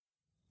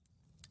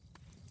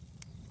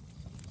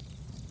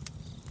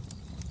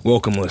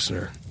Welcome,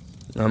 listener.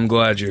 I'm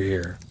glad you're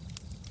here.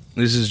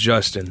 This is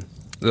Justin,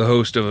 the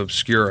host of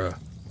Obscura,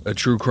 a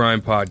true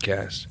crime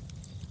podcast.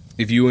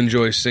 If you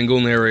enjoy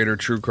single-narrator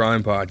true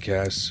crime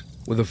podcasts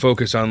with a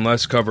focus on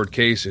less covered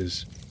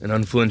cases and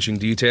unflinching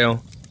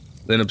detail,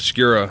 then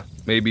Obscura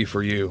may be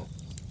for you.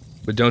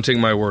 But don't take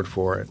my word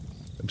for it.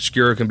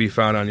 Obscura can be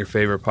found on your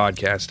favorite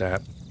podcast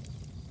app.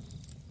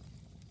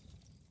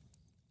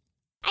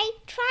 I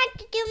tried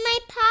to do my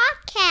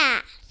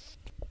podcast.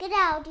 Get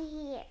out of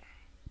here.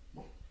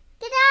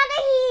 Get out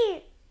of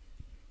here.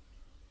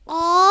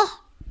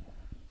 Oh,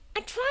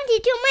 I'm trying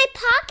to do my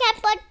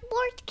podcast, but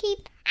Bort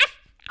keep.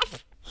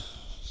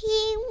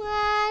 He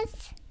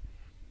wants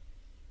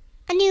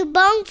a new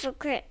bone for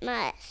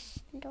Christmas.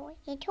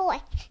 Toy.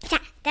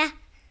 Santa.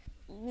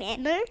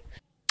 Remember?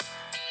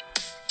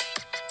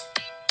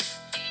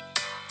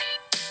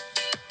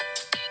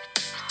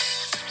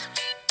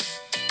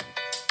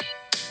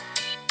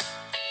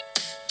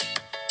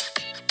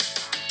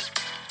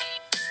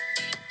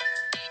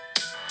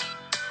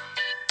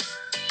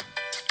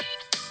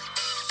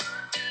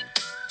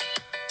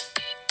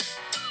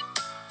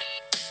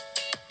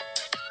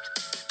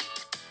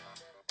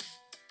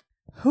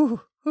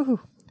 Whew, whew.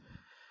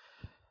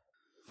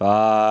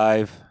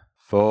 5,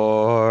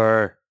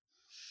 4.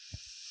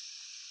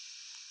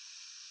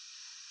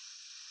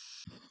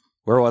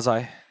 Where was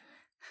I?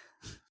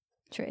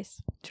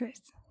 Trace.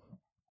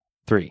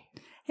 3.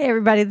 Hey,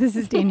 everybody, this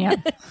is Danielle.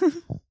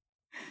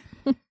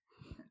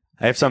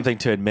 I have something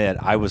to admit.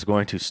 I was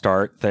going to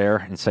start there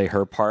and say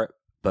her part,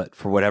 but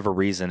for whatever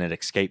reason, it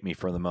escaped me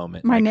for the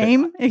moment. My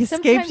name escaped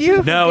Sometimes you?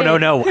 you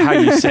No. How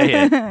you say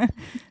it.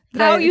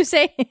 How you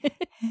say it.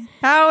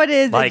 How it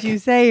is Like, that you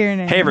say your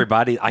name. Hey,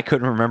 everybody. I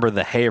couldn't remember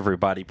the hey,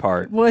 everybody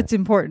part. Well, it's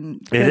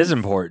important. It is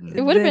important.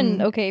 It would have been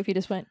Then- okay if you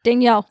just went,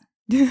 Danielle.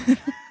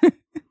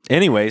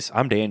 Anyways,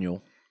 I'm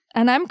Daniel,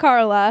 And I'm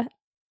Carla.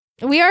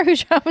 We are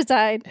Who's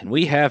Homicide. and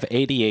we have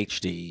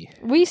ADHD.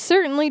 We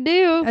certainly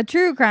do. A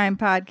true crime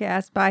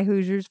podcast by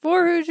Hoosiers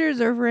for Hoosiers,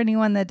 or for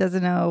anyone that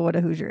doesn't know what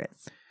a Hoosier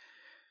is.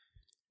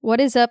 What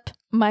is up,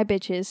 my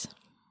bitches?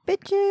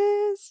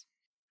 Bitches.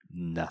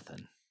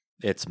 Nothing.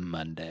 It's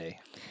Monday.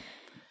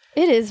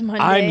 It is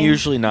Monday. I'm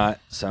usually not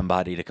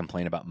somebody to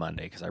complain about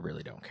Monday because I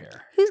really don't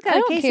care. Who's I got a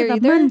don't case care of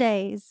the either.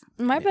 Mondays?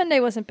 My Monday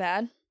wasn't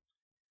bad.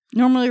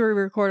 Normally we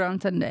record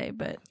on Sunday,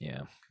 but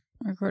Yeah.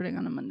 we're recording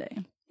on a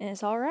Monday. And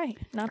it's all right.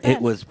 Not bad.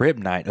 It was rib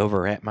night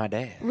over at my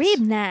dad's. rib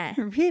night.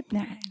 Rib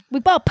night. We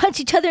both punch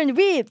each other in the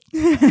ribs.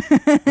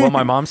 Well,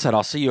 my mom said,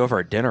 I'll see you over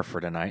at dinner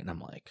for tonight. And I'm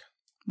like,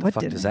 What the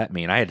fuck dinner? does that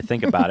mean? I had to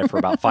think about it for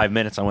about 5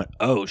 minutes. I went,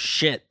 oh,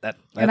 shit. That's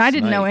And I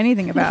didn't know nice.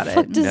 anything about What the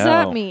fuck it. does No.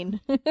 that mean?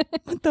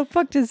 What the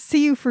fuck does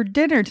see you for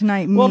dinner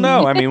tonight mean? Well,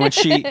 no. I mean, when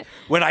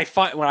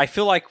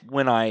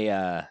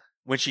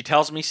she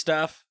tells me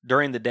stuff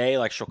during the day,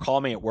 like she'll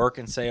call me at work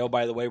and say, oh,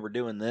 by the way, we're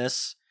doing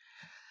this.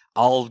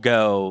 I'll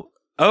go,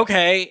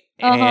 okay.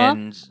 Uh-huh.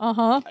 And,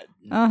 Uh-huh.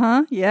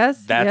 Uh-huh.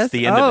 Yes. That's yes.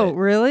 the end of Oh, it.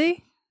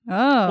 really?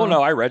 Oh. well,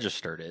 no, I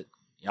registered it.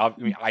 I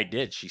mean, I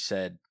did. She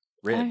said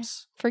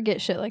ribs.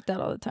 Forget shit like that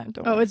all the time.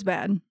 Don't Oh, worry. it's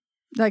bad.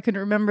 I couldn't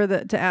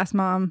remember to ask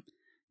mom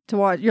to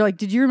watch. You're like,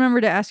 did you remember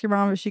to ask your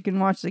mom if she can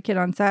watch the kid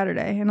on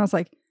Saturday? And I was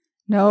like,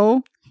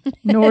 no,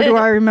 nor do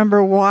I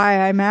remember why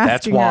I'm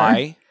asking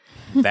her.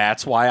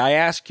 That's why I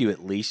ask you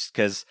at least,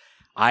 because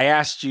I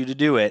asked you to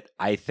do it,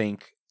 I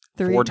think,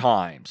 4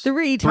 times.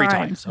 Three Three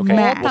times. times. Okay.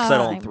 Max. We'll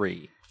settle on Time.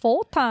 3.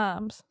 4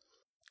 times.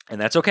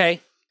 And that's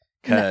okay,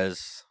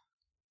 because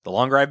the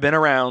longer I've been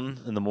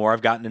around and the more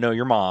I've gotten to know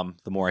your mom,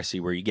 the more I see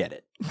where you get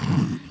it.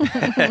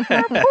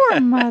 Our poor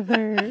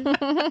mother.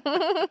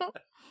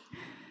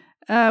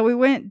 We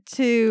went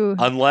to.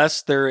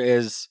 Unless there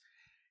is,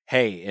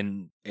 hey,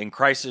 in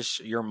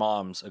crisis, your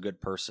mom's a good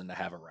person to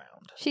have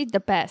around. She's the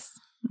best.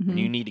 When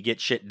you need to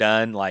get shit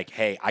done, like,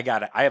 hey, I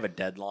have a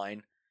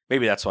deadline.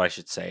 Maybe that's what I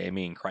should say. I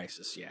mean,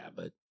 crisis, yeah,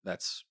 but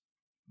that's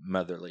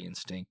motherly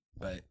instinct.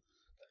 But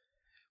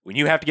when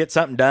you have to get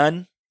something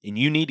done and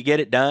you need to get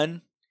it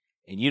done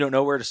and you don't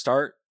know where to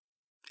start,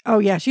 Oh,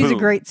 yeah. She's a Boom.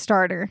 great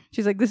starter.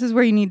 She's like, this is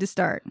where you need to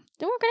start.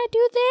 Then we're going to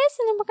do this,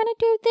 and then we're going to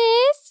do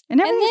this. And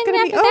everything's then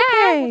going to be after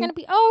that, okay. we're going to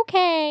be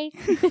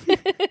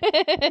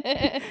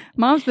okay.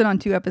 Mom's been on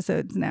 2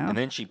 episodes now. and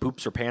then she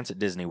poops her pants at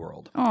Disney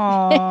World.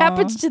 Aww. It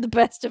happens to the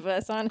best of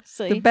us,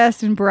 honestly. The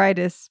best and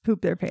brightest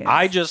poop their pants.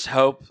 I just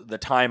hope the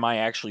time I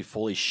actually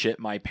fully shit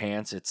my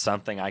pants, it's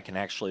something I can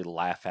actually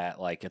laugh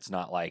at. Like, it's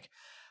not like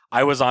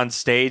I was on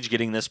stage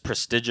getting this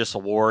prestigious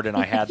award and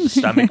I had the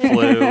stomach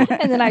flu.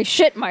 And then I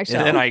shit myself.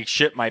 And then I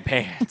shit my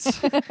pants.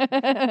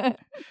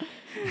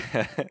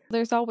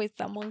 There's always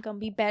someone gonna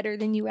be better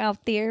than you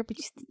out there, but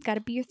you gotta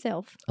be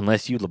yourself.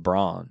 Unless you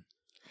LeBron,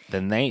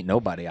 then they ain't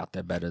nobody out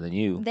there better than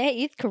you. That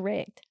is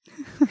correct.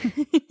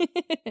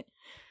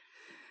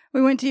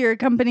 We went to your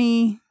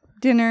company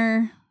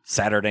dinner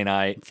Saturday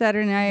night.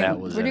 Saturday night. That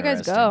was Where'd you guys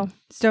interesting. go?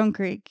 Stone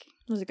Creek.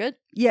 Was it good?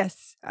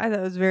 Yes, I thought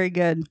it was very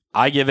good.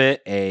 I give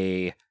it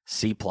a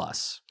C+. Oh,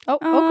 Oh,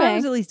 it okay.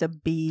 was at least a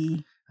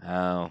B.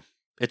 Oh,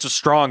 it's a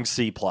strong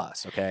C+,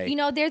 okay? You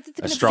know, there's A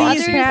gonna strong be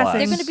C+. others.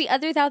 There's gonna be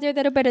others out there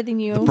that are better than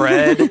you. The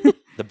bread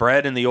The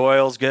bread and the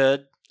oil's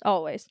good.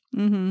 Always.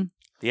 Mm-hmm.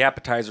 The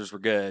appetizers were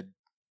good,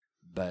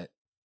 but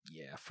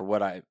yeah, for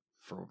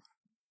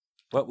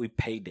what we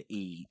paid to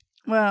eat,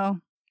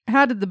 Well,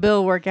 how did the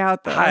bill work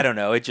out, though? I don't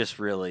know. It just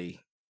really,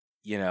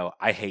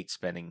 I hate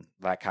spending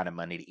that kind of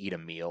money to eat a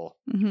meal.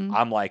 Mm-hmm.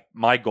 I'm like,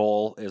 my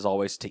goal is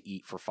always to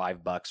eat for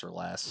 $5 or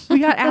less. We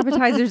got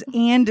appetizers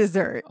and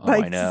dessert. Oh,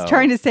 I know.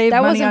 Trying to save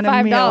That money wasn't on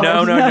a meal.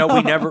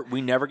 $5. No.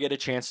 We never get a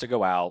chance to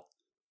go out.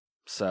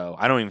 So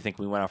I don't even think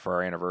we went out for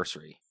our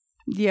anniversary.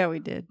 Yeah, we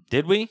did.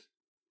 Did we?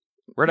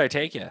 Where'd I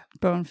take you?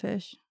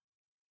 Bonefish.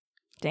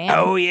 Damn.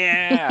 Oh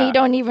yeah. You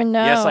don't even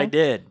know. Yes, I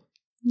did.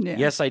 Yeah.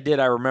 Yes, I did.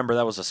 I remember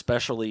that was a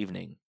special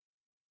evening.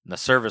 And the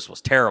service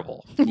was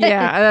terrible.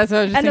 Yeah, that's what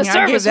I was just And the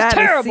thinking. I give service was that a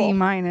terrible. C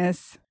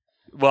minus.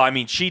 Well, I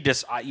mean, she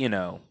just,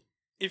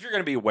 if you're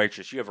going to be a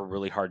waitress, you have a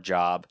really hard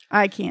job.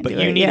 I can't But do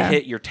you it. need yeah. to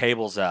hit your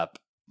tables up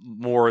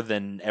more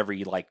than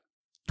every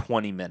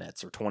 20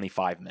 minutes or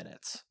 25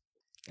 minutes.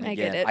 And I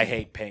get it. I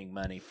hate paying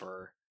money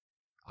for.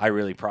 I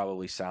really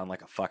probably sound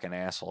like a fucking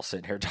asshole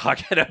sitting here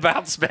talking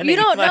about spending. You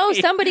don't know.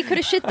 money. Somebody could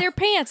have shit their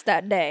pants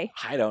that day.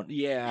 I don't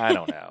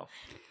know.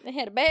 They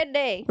had a bad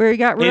day. Where you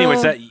got real.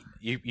 Anyways, that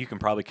you can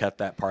probably cut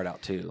that part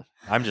out too.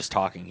 I'm just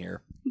talking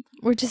here.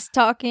 We're just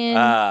talking.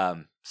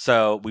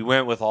 So we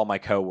went with all my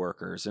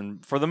coworkers,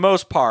 and for the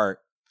most part,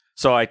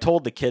 so I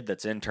told the kid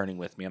that's interning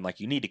with me, I'm like,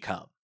 you need to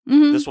come.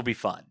 Mhm. This will be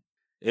fun.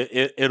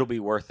 It'll be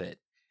worth it.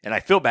 And I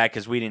feel bad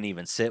because we didn't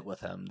even sit with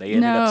him. They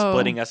ended up No.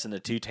 splitting us into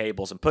 2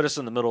 tables and put us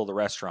in the middle of the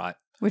restaurant,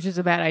 Which is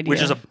a bad idea.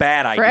 which is a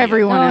bad idea. For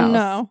everyone oh else.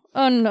 no.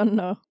 Oh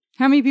no.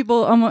 How many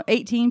people? Almost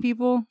 18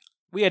 people?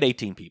 We had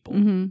 18 people.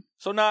 Mm-hmm.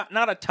 So not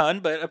a ton,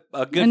 but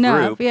a good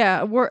Enough. group.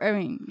 Yeah.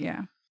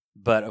 Yeah.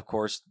 But of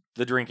course,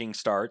 the drinking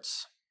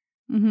starts.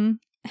 Mm-hmm.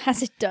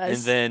 As it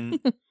does. And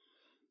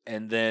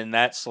then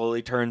that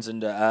slowly turns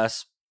into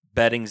us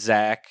betting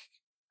Zach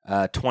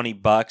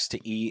 $20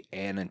 to eat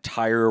an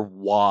entire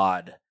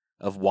wad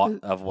of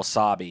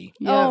wasabi.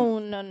 Yeah. Oh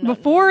no.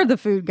 Before the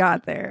food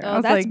got there. I Oh,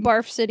 was that's like,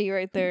 Barf City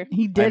right there.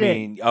 he did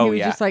mean, it. oh, he was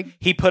yeah. just like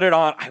He put it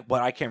on. I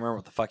can't remember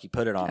what the fuck he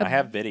put it on. A I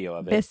have video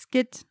of it.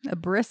 biscuit, a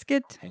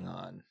brisket. Hang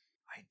on.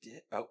 I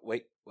did. Oh,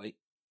 wait.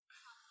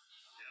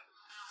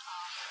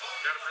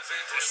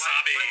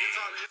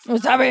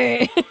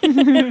 Wasabi.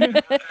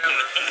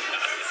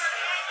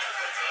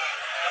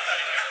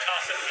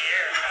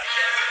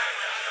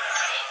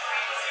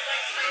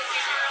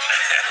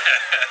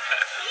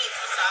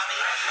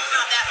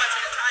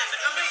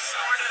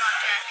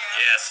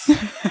 Yes.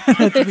 That's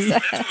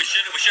what we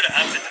should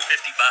have upped it to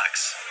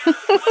 $50.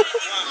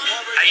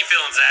 How you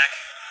feeling, Zach?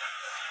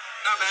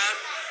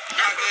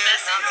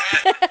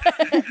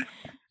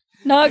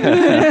 Not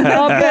good.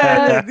 Not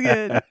bad. That's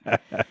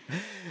good.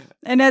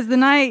 And as the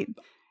night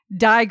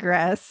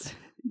digressed,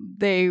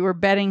 they were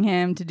betting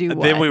him to do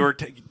what?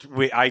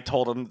 Then I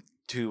told him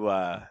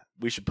to.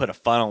 We should put a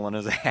funnel in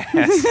his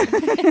ass,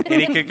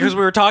 because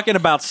we were talking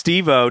about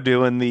Steve-O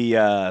doing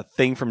the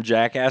thing from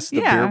Jackass, the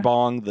Yeah. beer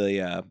bong,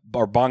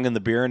 or bonging the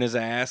beer in his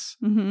ass.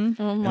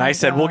 Mm-hmm. Oh And my I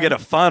said, we'll God. get a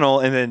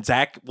funnel, and then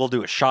Zach will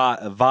do a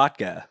shot of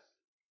vodka.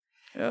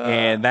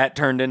 And that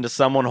turned into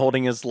someone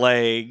holding his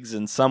legs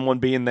and someone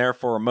being there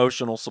for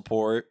emotional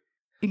support.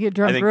 You get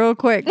drunk I think- real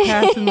quick,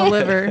 passing the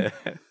liver.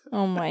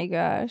 Oh my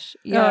gosh.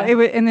 Yeah,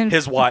 Yeah. and then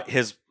His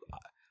wife,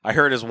 I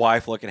heard his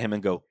wife look at him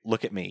and go,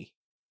 "Look at me.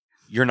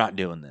 You're not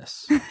doing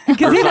this."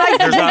 because he likes to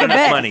there's take not a enough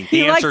bet. money.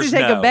 He The likes to answer's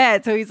take no. a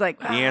bet, so he's like,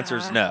 The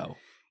answer's no.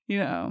 You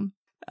know.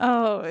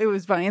 Oh, it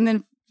was funny. And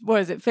then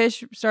what is it?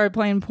 Fish started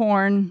playing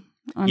porn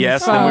on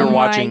Yes, his then we phone. were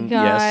watching- Oh my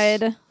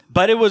God. yes.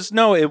 But it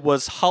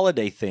was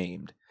holiday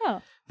themed. Oh,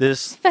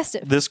 This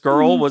festive. This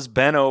girl was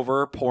bent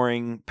over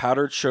pouring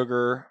powdered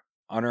sugar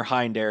on her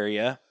hind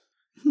area,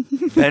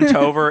 bent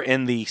over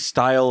in the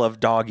style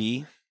of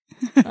doggy.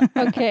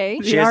 Okay.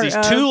 She has art these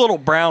of- 2 little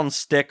brown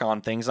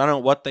stick-on things. I don't know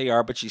what they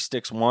are, but she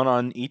sticks one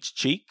on each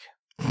cheek.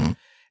 And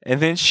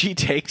then she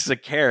takes a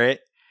carrot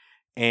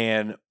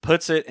and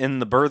puts it in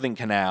the birthing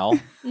canal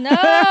No. for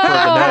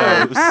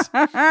the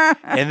nose.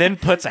 And then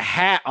puts a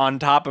hat on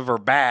top of her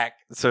back.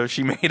 So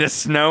she made a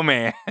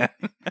snowman.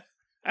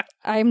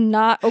 I'm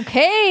not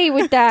okay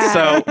with that.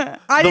 So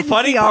I the didn't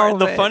funny see all part, of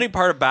the it. funny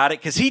part about it,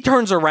 because he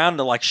turns around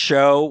to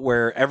show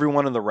where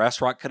everyone in the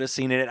restaurant could have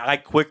seen it. I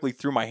quickly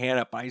threw my hand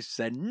up. I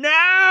said,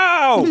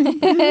 "No!"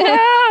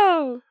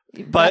 No.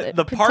 You But gotta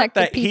the part protect the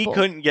that he people.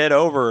 couldn't get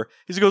over,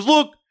 he goes,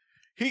 "Look,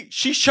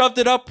 she shoved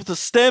it up with the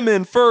stem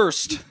in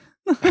first."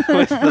 With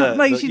the,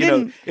 Like she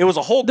didn't- it was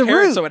a whole the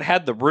carrot, root. so it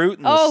had the root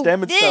and the Oh,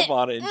 stem and stuff eh,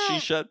 on it, and she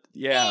shut.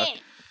 Yeah,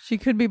 She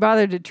could be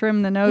bothered to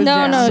trim the nose No,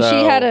 down. no. So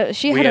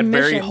she we had a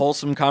very mission.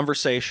 wholesome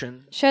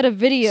conversation. She had a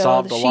video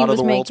Solved that a she lot of was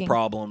the world's making.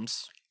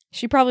 problems.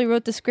 She probably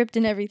wrote the script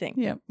and everything.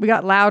 Yeah, we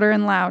got louder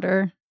and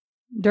louder.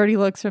 Dirty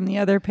looks from the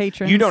other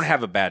patrons. You don't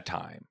have a bad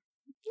time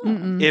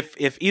Mm-mm.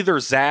 if either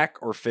Zach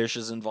or Fish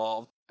is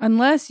involved.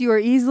 Unless you are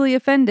easily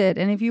offended.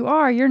 And if you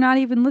are, you're not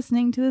even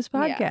listening to this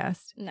Yeah.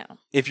 podcast. No.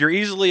 If you're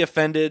easily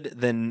offended,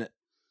 then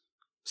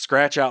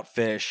scratch out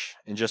Fish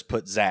and just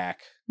put Zach.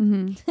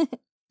 hmm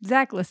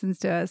Zach listens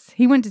to us.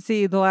 He went to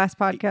see the last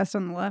podcast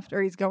on the left,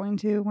 or he's going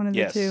to, one of the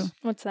Yes. two.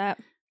 What's that?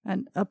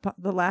 And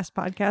the last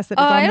podcast that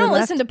is Oh, on I the don't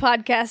left. listen to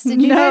podcasts.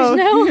 Did you guys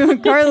know?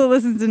 Carla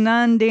listens to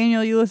none.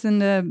 Daniel, you listen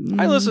to...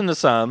 I listen to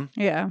some.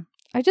 Yeah.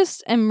 I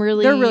just am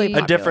really. They're really A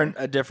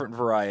popular. different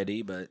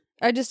variety, but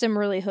I just am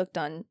really hooked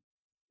on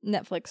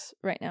Netflix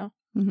right now.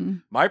 Mm-hmm.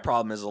 my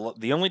problem is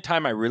the only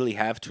time I really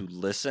have to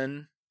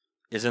listen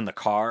is in the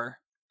car.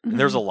 And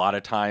there's a lot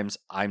of times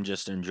I'm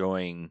just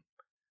enjoying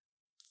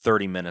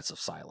 30 minutes of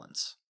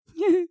silence.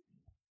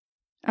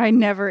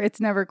 It's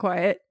never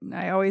quiet.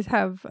 I always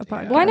have a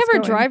podcast. Well, I never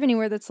going. drive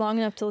anywhere that's long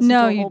enough to listen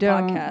No, to a you whole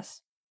don't.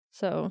 podcast.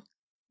 So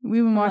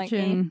We've been I'm like,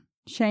 watching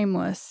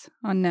Shameless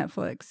on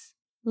Netflix.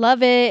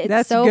 love it. It's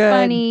That's so good.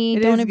 funny.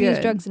 It Don't is abuse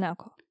good. drugs and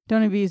alcohol.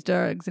 Don't abuse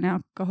drugs and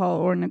alcohol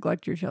or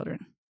neglect your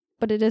children.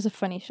 But it is a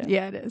funny show.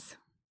 Yeah, it is.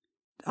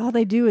 All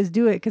they do is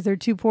do it because they're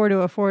too poor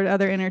to afford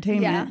other Yeah,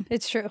 entertainment.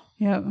 it's true.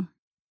 Yep.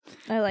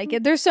 I like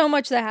it. There's so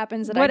much that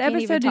happens that What I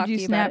can't even episode talk did you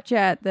to you about.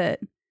 Snapchat that?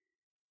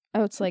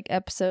 Oh, it's like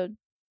episode.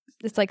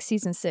 It's like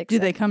season 6. Do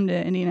they come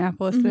to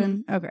Indianapolis Mhm.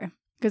 then? Okay.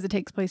 Because it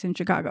takes place in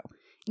Chicago.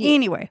 Yeah.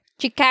 Anyway.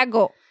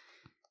 Chicago.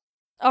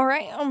 All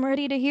right, I'm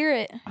ready to hear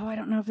it. Oh, I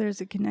don't know if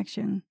there's a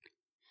connection.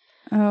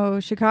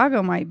 Oh,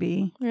 Chicago might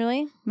be.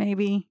 Really?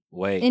 Maybe.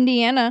 Wait.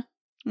 Indiana.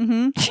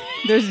 Mm-hmm.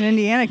 There's an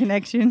Indiana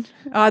connection,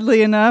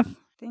 oddly enough.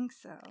 I think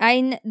so.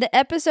 The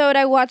episode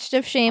I watched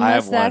of I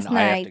Shameless have last one.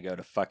 I have to night. go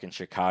to fucking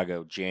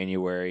Chicago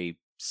January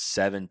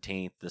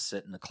 17th to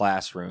sit in the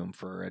classroom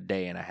for a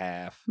day and a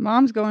half.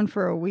 Mom's going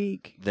for a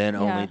week. Then Yeah.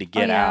 only to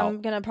get yeah, out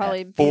I'm gonna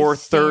probably at be 4:30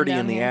 staying in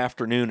down the here.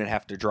 afternoon and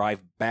have to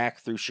drive back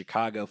through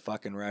Chicago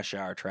fucking rush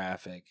hour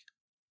traffic.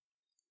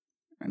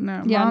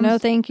 No, Yeah, no,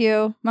 thank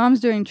you. Mom's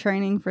doing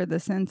training for the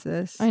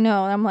census. I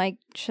know. And I'm like,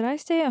 should I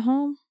stay at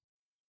home?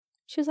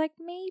 She was like,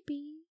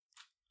 maybe.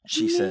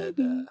 She said,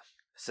 Maybe.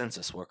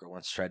 census worker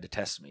once tried to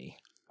test me.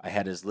 I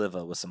had his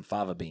liver with some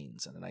fava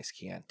beans and a nice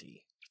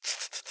Chianti.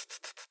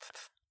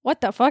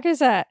 What the fuck is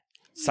that?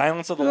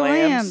 Silence of the, The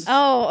Lambs. Lambs.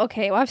 Oh,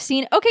 okay. Well, I've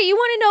seen. Okay, you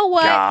want to know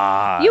what?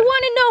 God. You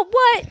want to know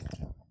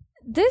what?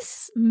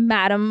 This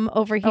madam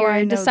over I here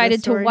know this decided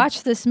to story.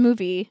 watch this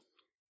movie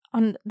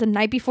on the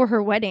night before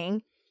her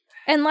wedding,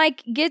 and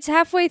like gets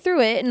halfway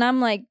through it, and I'm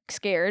like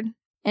scared,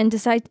 and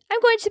decides I'm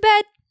going to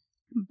bed.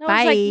 And I was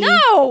Bye. like,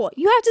 no,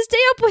 you have to stay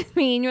up with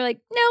me, and you're like,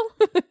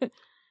 no.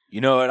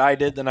 You know what I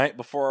did the night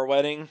before our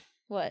wedding?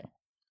 What?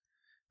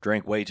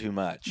 Drank way too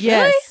much.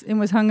 Yes, and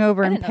was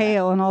hungover I and didn't know that.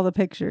 pale in all the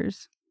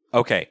pictures.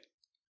 Okay.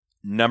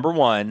 Number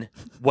one,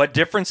 what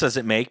difference does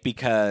it make?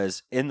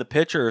 Because in the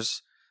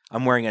pictures,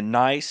 I'm wearing a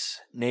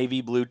nice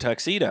navy blue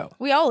tuxedo.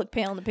 We all look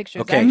pale in the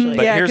pictures. Okay, actually.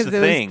 but yeah, here's 'cause the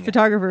it was- thing.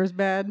 photographer is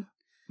bad,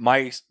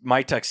 My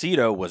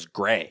tuxedo was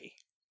gray,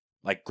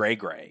 like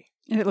gray,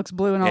 and it looks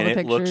blue in all and the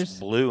it looks pictures.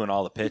 blue in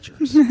all the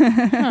pictures.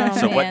 Oh,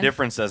 So what man.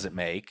 difference does it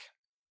make?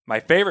 My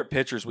favorite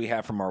pictures we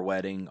have from our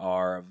wedding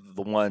are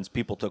the ones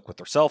people took with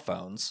their cell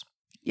phones.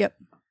 Yep.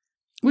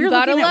 You We were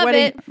gotta looking at love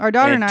wedding. it. Our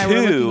daughter and And I were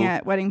two, looking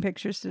at wedding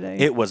pictures today.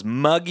 It was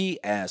muggy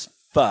as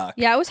fuck.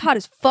 Yeah, it was hot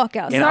as fuck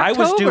outside. And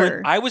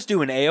October. I was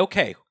doing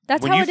A-okay.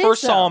 That's when how you it is,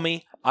 first saw though.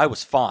 me, I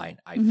was fine.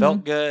 I Mhm.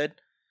 felt good.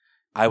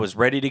 I was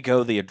ready to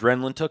go. The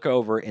adrenaline took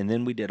over, and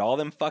then we did all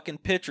them fucking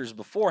pictures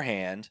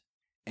beforehand,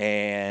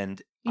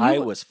 and I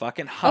was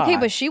fucking hot. Okay,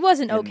 but she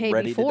wasn't and okay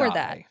ready to before die.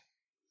 that.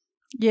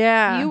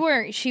 yeah. You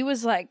weren't. She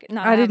was like,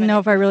 not. I didn't having know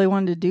it. if I really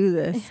wanted to do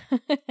this.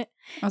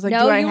 I was like,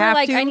 no, do I you have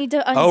were like, to? I need to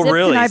unzip. Oh,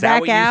 really? Can I Is that back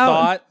what you out?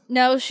 thought?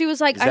 No, she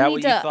was like, Is I that need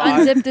what to you thought?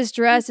 unzip this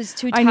dress. It's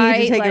too I tight.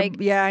 need to take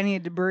like, I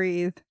needed to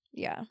breathe.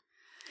 yeah.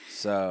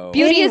 So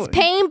Beauty is Anyway.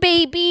 pain,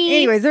 baby.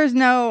 Anyways,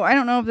 I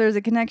don't know if there's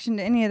a connection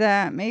to any of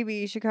that.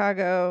 Maybe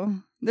Chicago.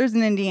 There's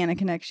an Indiana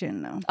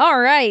connection, though. All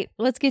right,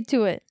 let's get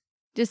to it.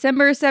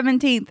 December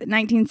 17th,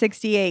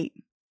 1968.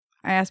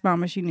 I asked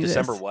Mom if she knew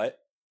December this. what?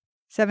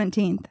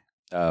 17th.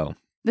 Oh.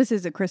 This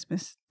is a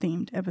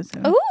Christmas-themed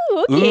episode.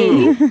 Oh,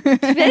 okay. Ooh.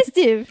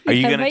 Festive. Are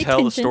you Have going my to tell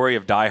the attention. story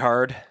of Die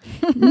Hard?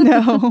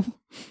 No.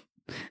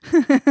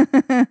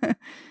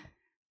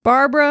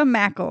 Barbara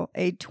Mackle,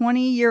 a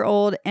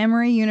 20-year-old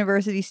Emory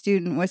University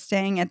student, was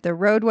staying at the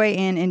Roadway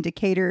Inn in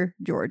Decatur,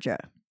 Georgia,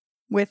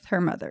 with her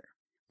mother.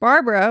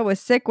 Barbara was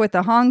sick with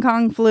the Hong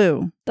Kong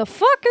flu. The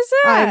fuck is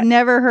that? I've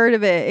never heard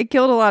of it. It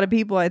killed a lot of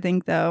people, I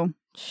think, though.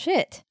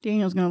 Shit.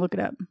 Daniel's going to look it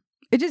up.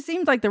 It just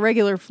seems like the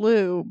regular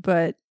flu,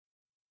 but,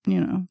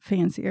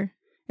 fancier.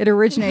 It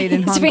originated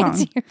in It's Hong Kong.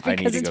 fancier I need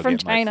because to it's go from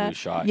get my China. flu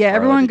shot. Yeah, Carla,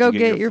 everyone did go you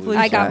get your flu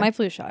I got shot. my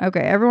flu shot. Okay,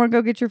 everyone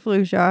go get your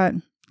flu shot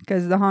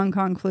because the Hong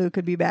Kong flu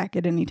could be back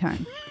at any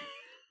time.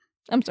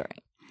 I'm sorry.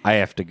 I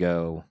have to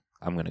go.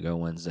 I'm going to go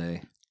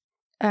Wednesday.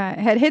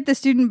 Had hit the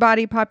student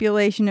body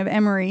population of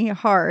Emory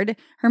hard.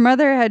 Her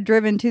mother had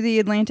driven to the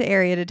Atlanta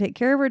area to take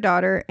care of her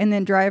daughter and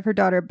then drive her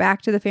daughter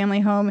back to the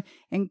family home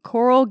in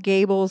Coral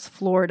Gables,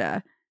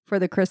 Florida for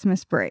the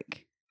Christmas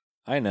break.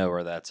 I know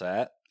where that's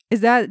at.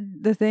 Is that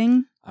the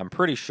thing? I'm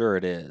pretty sure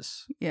it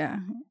is. Yeah.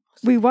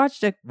 We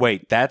watched a...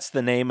 Wait, that's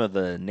the name of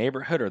the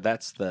neighborhood, or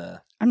that's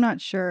the... I'm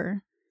not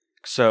sure.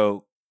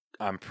 So,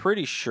 I'm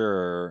pretty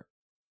sure...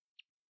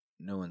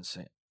 No one's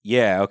saying...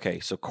 Yeah, okay.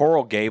 So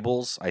Coral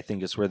Gables, I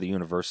think, is where the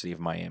University of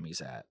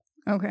Miami's at.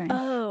 Okay.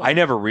 Oh. I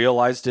never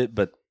realized it,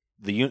 but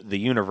the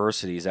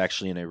university is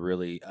actually in a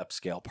really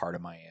upscale part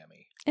of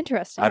Miami.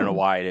 Interesting. I don't know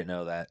why I didn't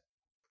know that.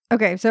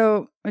 Okay,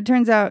 so it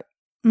turns out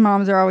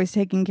moms are always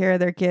taking care of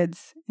their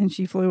kids, and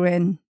she flew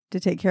in to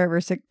take care of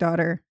her sick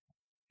daughter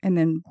and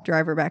then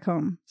drive her back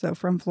home. So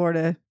from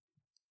Florida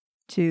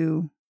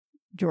to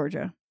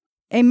Georgia.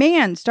 A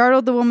man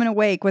startled the woman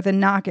awake with a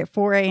knock at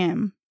 4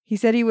 a.m. He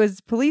said he was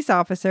a police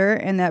officer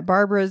and that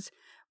Barbara's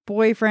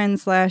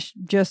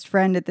boyfriend/just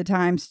friend at the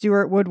time,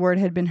 Stuart Woodward,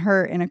 had been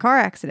hurt in a car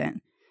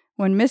accident.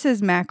 When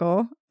Mrs.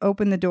 Mackle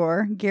opened the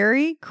door,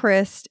 Gary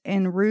Christ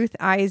and Ruth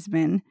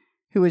Eisman,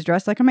 who was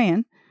dressed like a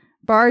man,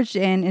 barged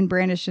in and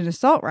brandished an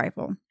assault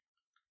rifle.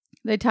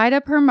 They tied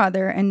up her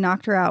mother and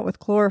knocked her out with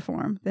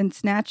chloroform, then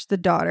snatched the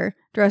daughter,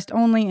 dressed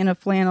only in a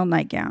flannel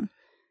nightgown.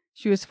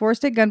 She was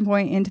forced at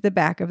gunpoint into the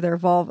back of their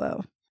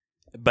Volvo.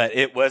 But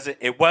it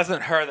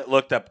wasn't her that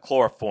looked up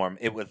chloroform.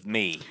 It was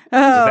me. Oh,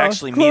 it was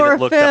actually me that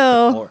looked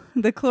up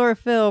the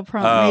chlorophyll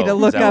prompted me to Oh,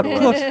 look is that up.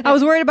 what it was? I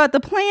was worried about the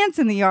plants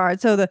in the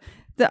yard, so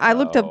I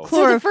looked up Oh.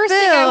 chlorophyll, So the first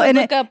thing I would and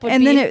look up would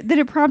then be-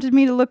 it prompted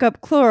me to look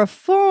up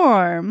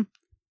chloroform.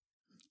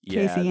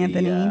 Yeah, Casey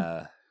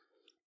Anthony.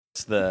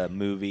 It's the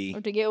movie.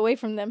 Or to get away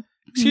from them.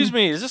 Excuse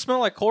me, does this smell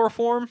like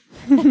chloroform?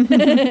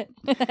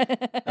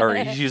 Or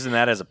he's using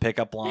that as a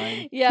pickup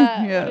line.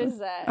 Yeah, Yeah. what is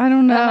that? I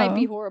don't know. That might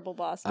be horrible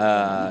boss.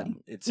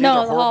 It's No,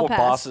 either the Hall horrible Pass.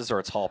 bosses or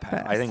it's Hall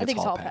Pass. Pass. I think it's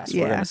Hall Pass.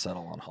 Yeah. We're gonna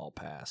settle on Hall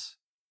Pass.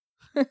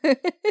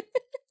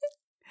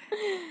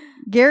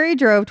 Gary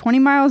drove 20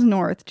 miles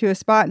north to a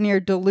spot near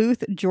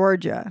Duluth,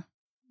 Georgia,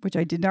 which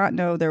I did not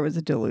know there was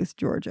a Duluth,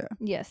 Georgia.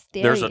 Yes,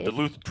 there There's he a is.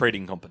 Duluth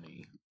trading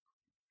company.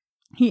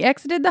 He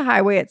exited the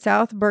highway at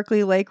South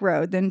Berkeley Lake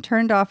Road, then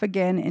turned off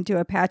again into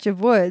a patch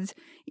of woods,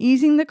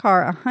 easing the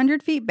car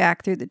 100 feet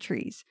back through the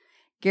trees.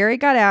 Gary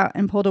got out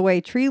and pulled away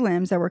tree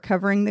limbs that were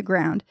covering the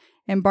ground,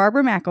 and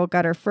Barbara Mackle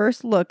got her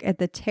first look at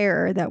the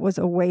terror that was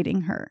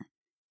awaiting her.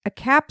 A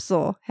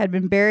capsule had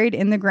been buried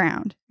in the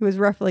ground. It was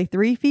roughly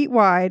 3 feet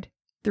wide,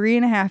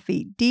 3.5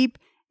 feet deep,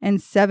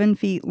 and 7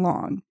 feet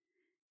long.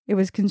 It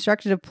was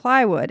constructed of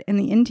plywood, and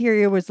the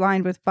interior was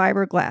lined with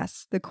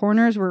fiberglass. The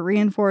corners were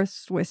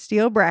reinforced with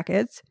steel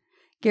brackets.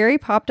 Gary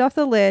popped off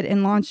the lid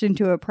and launched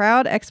into a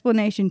proud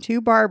explanation to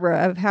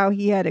Barbara of how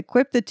he had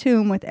equipped the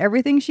tomb with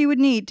everything she would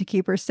need to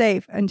keep her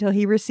safe until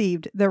he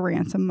received the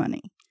ransom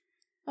money.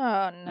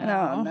 Oh,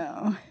 no. Oh,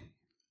 no.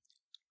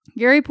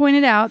 Gary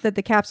pointed out that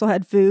the capsule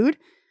had food,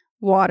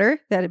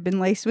 water that had been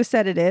laced with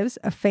sedatives,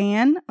 a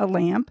fan, a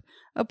lamp,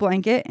 a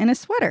blanket, and a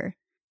sweater.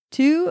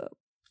 2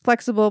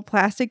 flexible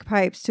plastic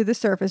pipes to the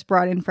surface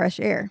brought in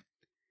fresh air.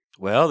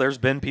 Well, there's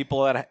been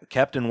people that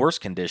kept in worse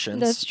conditions.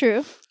 That's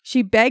true.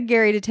 She begged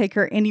Gary to take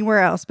her anywhere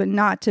else, but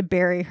not to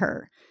bury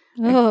her.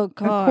 Oh,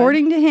 God.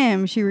 According to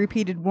him, she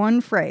repeated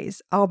one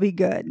phrase, "I'll be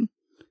good."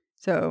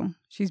 So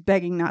she's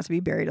begging not to be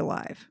buried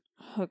alive.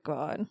 Oh,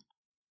 God.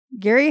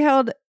 Gary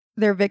held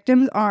their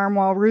victim's arm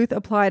while Ruth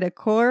applied a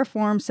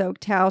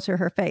chloroform-soaked towel to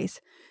her face.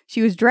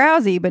 She was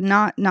drowsy but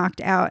not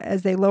knocked out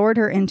as they lowered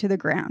her into the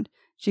ground.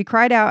 She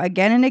cried out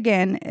again and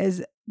again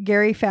as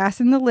Gary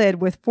fastened the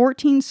lid with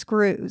 14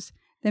 screws,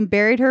 then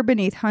buried her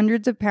beneath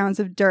hundreds of pounds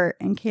of dirt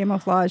and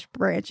camouflage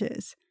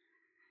branches.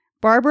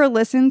 Barbara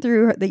listened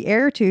through the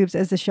air tubes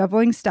as the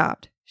shoveling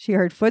stopped. She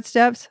heard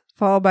footsteps,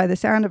 followed by the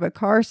sound of a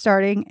car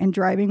starting and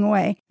driving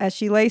away as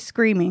she lay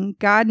screaming,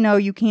 "God, no,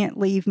 you can't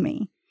leave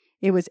me."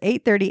 It was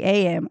 8:30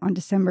 a.m. on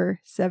December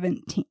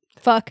 17th.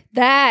 Fuck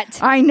that.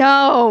 I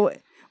know.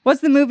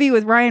 What's the movie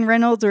with Ryan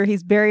Reynolds where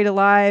he's buried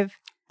alive?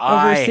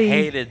 I Overseas.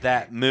 hated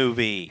that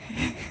movie.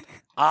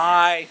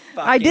 I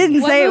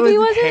didn't What say it movie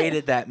was was it?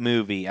 hated that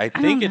movie. I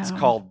don't think it's know.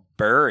 called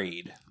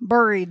Buried.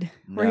 buried.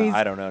 No, Where he's,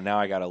 I don't know. Now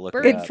I got to look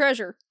Buried it up.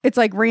 treasure. it's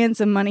like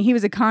ransom money. He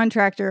was a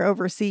contractor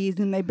overseas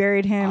and they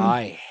buried him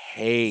I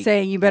hate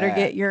saying you better that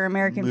get your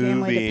American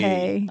family to movie.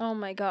 pay. Oh,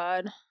 my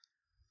God.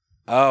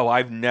 Oh,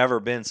 I've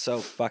never been so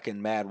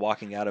fucking mad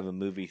walking out of a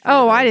movie theater.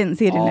 Oh, I didn't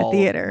see it in a all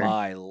theater.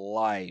 My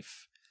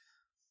life.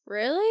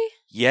 Really?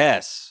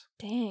 Yes.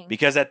 Dang.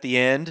 Because at the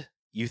end,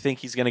 you think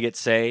he's going to get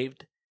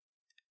saved,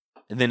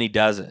 and then he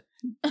doesn't.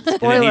 And then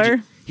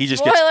Spoiler. he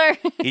just gets Spoiler.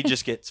 he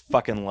just gets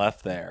fucking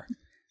left there.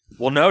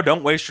 Well, no,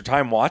 don't waste your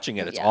time watching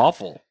it. It's Yeah.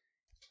 awful.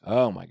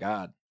 Oh my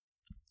God.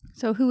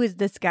 So who is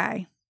this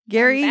guy?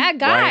 Gary? Bad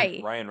guy.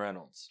 Ryan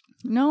Reynolds.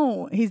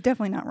 No, he's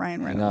definitely not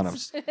Ryan Hang on,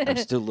 Reynolds. I'm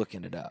still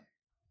looking it up.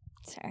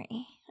 Sorry.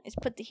 I just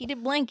put the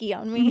heated blankie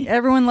on me.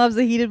 Everyone loves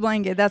a heated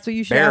blanket. That's what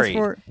you should Buried. ask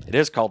for. It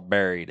is called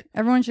Buried.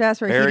 Everyone should ask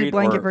for a Buried heated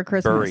blanket or for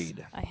Christmas.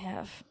 Buried. I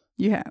have.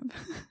 You have.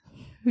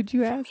 Who'd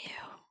you ask?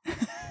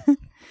 You.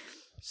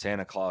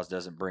 Santa Claus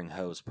doesn't bring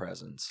hose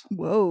presents.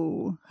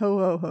 Whoa. Ho,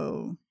 ho,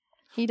 ho.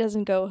 He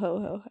doesn't go ho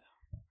ho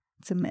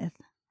It's a myth.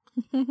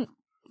 ho.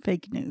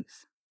 Fake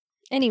news.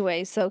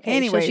 Anyways, so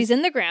Anyways. she's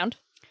in the ground.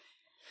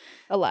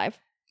 Alive.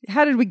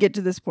 How did we get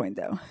to this point,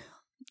 though?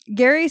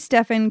 Gary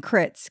Stephan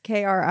Kritz,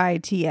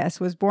 Krits,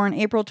 was born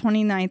April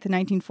 29th,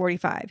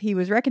 1945. He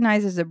was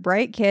recognized as a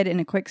bright kid and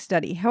a quick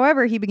study.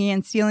 However, he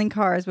began stealing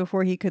cars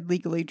before he could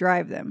legally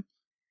drive them.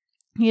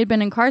 He had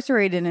been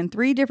incarcerated in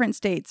 3 different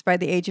states by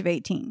the age of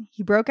 18.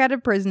 He broke out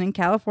of prison in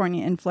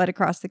California and fled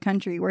across the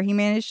country, where he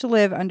managed to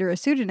live under a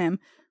pseudonym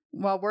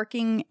while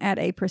working at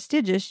a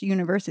prestigious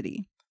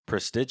university.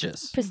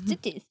 Prestigious.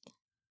 Prestigious.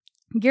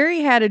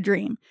 Gary had a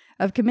dream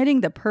of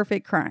committing the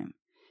perfect crime.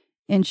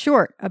 In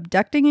short,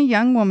 abducting a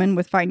young woman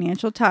with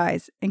financial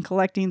ties and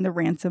collecting the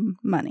ransom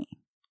money.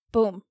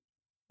 Boom.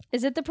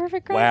 Is it the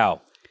perfect crime?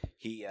 Wow.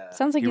 He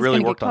Sounds like he he's really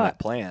gonna get worked on caught. that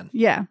plan.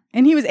 Yeah,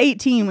 and he was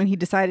 18 when he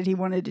decided he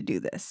wanted to do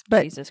this.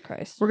 But Jesus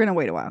Christ. we're going to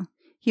wait a while.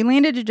 He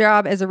landed a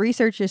job as a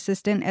research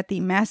assistant at the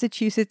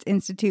Massachusetts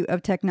Institute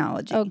of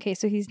Technology. Okay,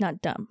 so he's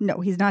not dumb. No,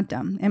 he's not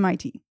dumb.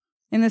 MIT.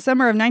 In the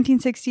summer of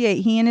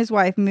 1968, he and his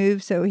wife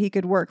moved so he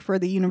could work for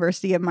the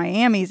University of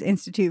Miami's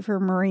Institute for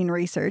Marine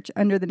Research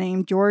under the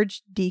name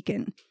George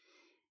Deacon.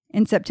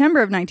 In September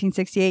of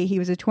 1968, he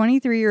was a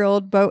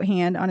 23-year-old boat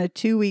hand on a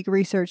 2-week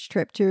research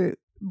trip to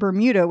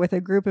Bermuda with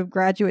a group of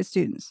graduate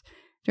students.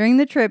 During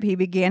the trip, he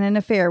began an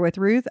affair with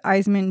Ruth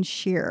Eisman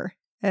Scheer,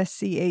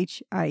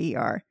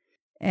 Scheier,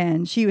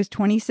 and she was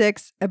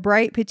 26, a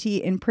bright,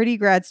 petite, and pretty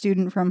grad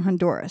student from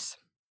Honduras.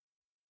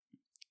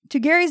 To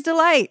Gary's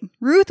delight,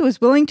 Ruth was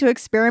willing to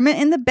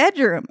experiment in the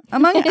bedroom.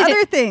 Among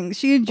other things,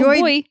 she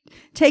enjoyed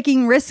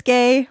taking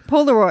risque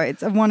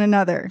Polaroids of one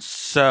another.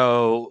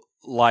 So,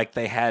 like,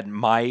 they had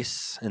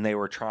mice and they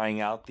were trying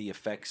out the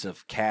effects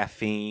of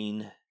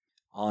caffeine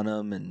on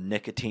them and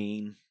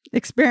nicotine.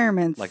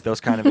 Experiments. Like those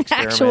kind of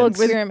experiments. Actual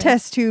with experiments.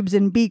 test tubes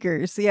and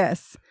beakers,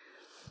 yes.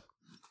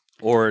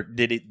 Or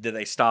did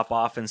they stop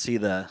off and see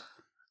the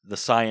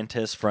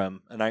scientist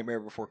from A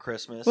Nightmare Before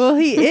Christmas? Well,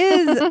 he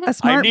is a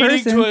smart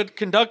person.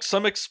 Conduct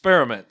some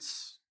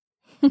experiments.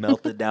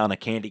 Melted down a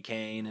candy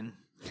cane, and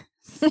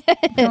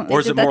or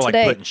is it more like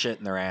putting shit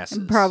in their asses?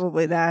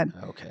 Probably that.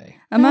 Okay.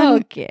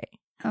 Okay.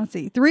 Let's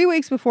see. 3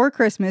 weeks before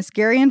Christmas,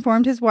 Gary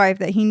informed his wife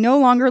that he no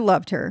longer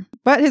loved her.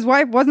 But his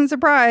wife wasn't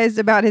surprised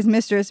about his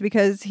mistress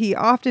because he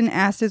often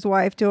asked his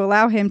wife to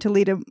allow him to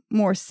lead a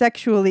more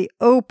sexually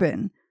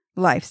open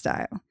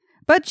lifestyle.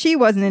 But she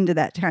wasn't into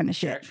that kind of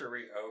shit.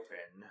 Sexually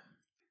open.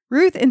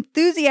 Ruth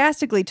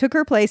enthusiastically took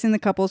her place in the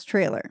couple's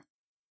trailer.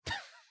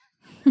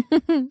 I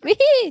don't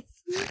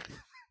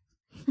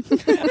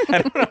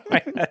know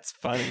why that's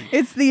funny.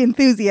 It's the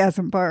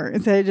enthusiasm part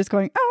instead of just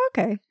going, oh,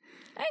 okay.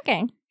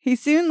 Okay. He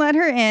soon let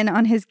her in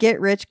on his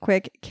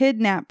get-rich-quick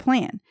kidnap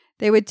plan.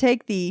 They would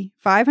take the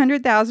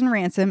 $500,000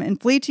 ransom and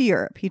flee to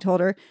Europe, he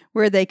told her,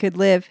 where they could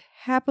live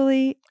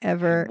happily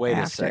ever Wait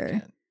after. a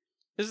second.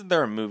 Isn't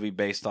there a movie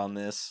based on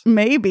this?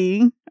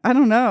 Maybe. I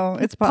don't know.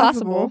 It's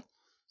possible.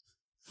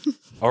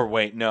 Or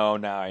wait, no,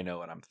 now I know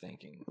what I'm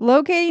thinking.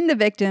 Locating the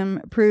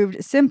victim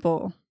proved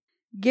simple.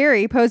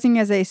 Gary, posing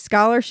as a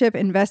scholarship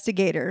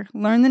investigator,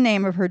 learned the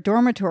name of her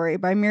dormitory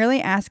by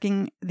merely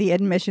asking the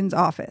admissions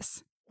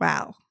office.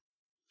 Wow.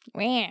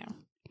 Wow.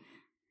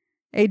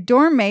 A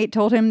dorm mate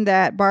told him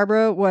that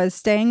Barbara was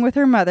staying with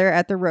her mother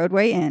at the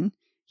Roadway Inn.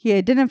 He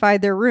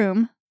identified their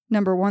room,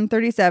 number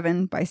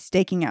 137, by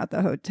staking out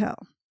the hotel.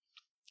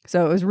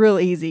 So it was real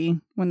easy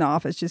when the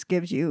office just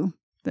gives you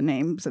the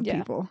names of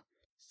people.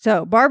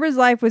 So Barbara's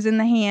life was in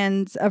the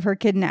hands of her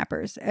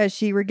kidnappers. As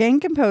she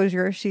regained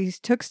composure, she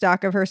took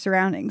stock of her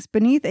surroundings.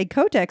 Beneath a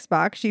Kotex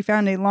box, she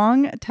found a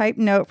long typed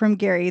note from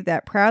Gary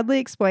that proudly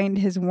explained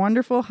his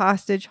wonderful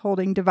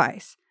hostage-holding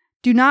device.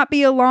 Do not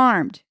be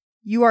alarmed.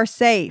 You are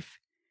safe.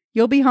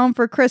 You'll be home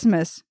for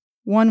Christmas,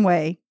 one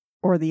way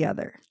or the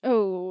other.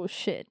 Oh,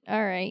 shit.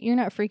 All right. You're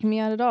not freaking me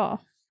out at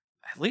all.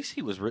 At least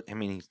he was,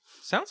 he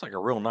sounds like a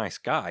real nice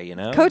guy, you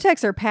know?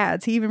 Kotex are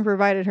pads. He even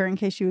provided her in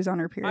case she was on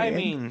her period. I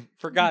mean,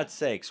 for God's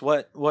sakes,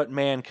 what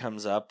man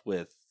comes up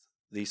with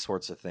these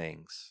sorts of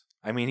things?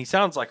 I mean, he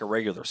sounds like a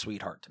regular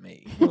sweetheart to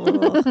me.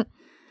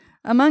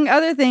 Among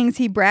other things,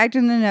 he bragged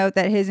in the note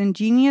that his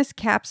ingenious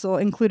capsule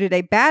included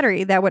a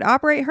battery that would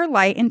operate her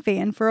light and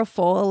fan for a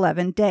full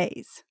 11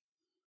 days.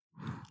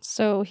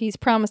 So he's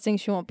promising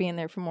she won't be in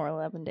there for more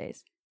 11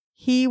 days.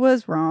 He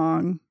was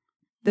wrong.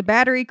 The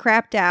battery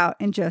crapped out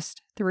in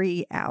just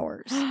 3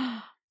 hours.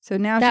 So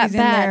now she's in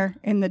there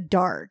in the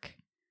dark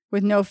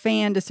with no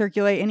fan to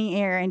circulate any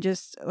air and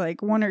just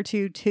like 1 or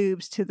 2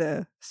 tubes to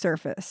the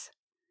surface.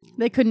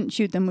 They couldn't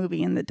shoot the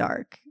movie in the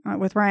dark.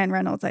 With Ryan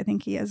Reynolds, I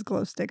think he has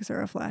glow sticks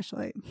or a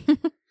flashlight.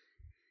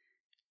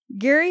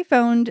 Gary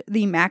phoned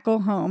the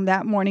Mackle home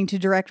that morning to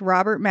direct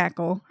Robert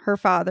Mackle, her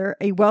father,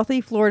 a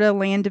wealthy Florida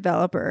land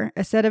developer,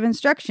 a set of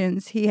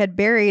instructions he had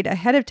buried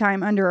ahead of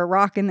time under a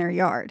rock in their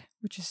yard,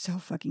 which is so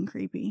fucking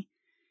creepy.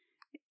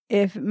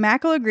 If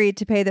Mackle agreed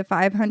to pay the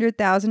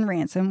 $500,000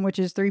 ransom, which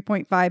is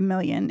 $3.5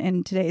 million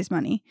in today's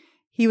money,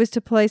 he was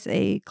to place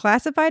a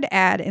classified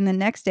ad in the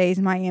next day's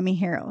Miami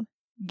Herald.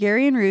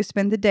 Gary and Ruth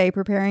spent the day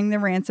preparing the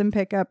ransom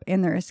pickup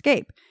and their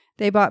escape.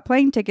 They bought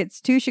plane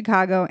tickets to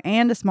Chicago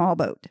and a small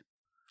boat.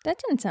 That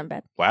didn't sound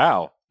bad.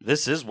 Wow,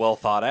 this is well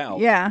thought out.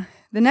 Yeah.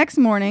 The next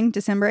morning,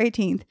 December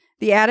 18th,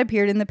 the ad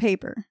appeared in the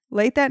paper.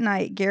 Late that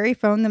night, Gary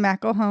phoned the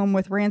Mackle home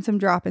with ransom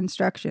drop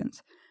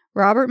instructions.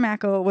 Robert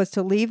Mackle was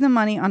to leave the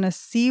money on a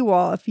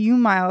seawall a few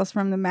miles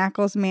from the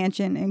Mackle's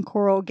mansion in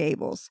Coral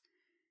Gables.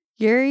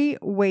 Gary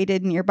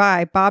waited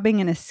nearby, bobbing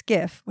in a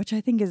skiff, which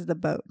I think is the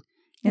boat,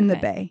 in the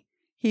bay.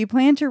 He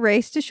planned to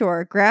race to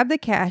shore, grab the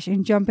cash,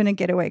 and jump in a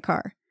getaway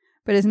car.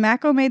 But as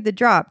Mako made the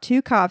drop,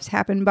 2 cops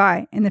happened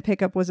by, and the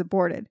pickup was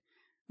aborted,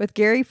 with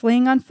Gary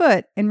fleeing on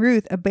foot and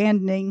Ruth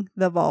abandoning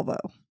the Volvo.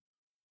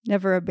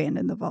 Never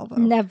abandon the Volvo.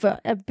 Never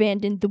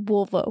abandon the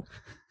Volvo.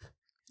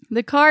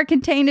 The car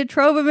contained a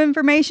trove of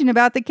information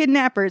about the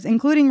kidnappers,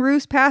 including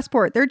Ruth's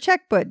passport, their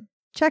checkbook,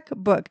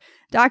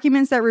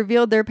 documents that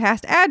revealed their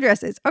past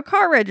addresses, a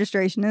car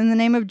registration in the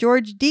name of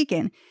George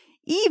Deacon,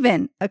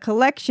 even a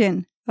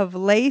collection of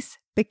lace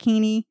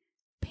bikini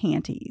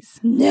panties.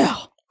 No.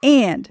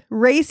 And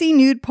racy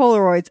nude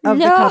Polaroids of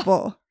the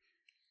couple.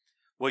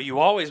 Well, you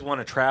always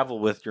want to travel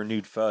with your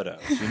nude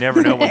photos. You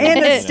never know when. And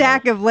a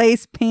stack of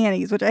lace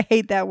panties, which I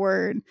hate that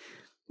word.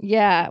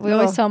 Yeah, we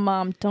always tell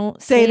Mom,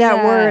 don't say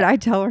that word. I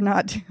tell her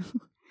not to.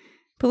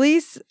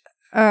 Police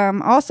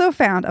also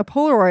found a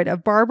Polaroid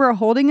of Barbara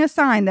holding a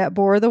sign that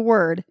bore the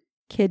word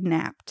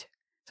kidnapped.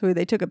 So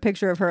they took a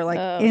picture of her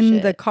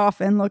the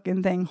coffin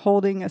looking thing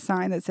holding a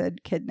sign that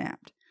said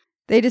kidnapped.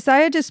 They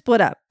decided to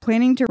split up,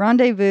 planning to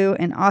rendezvous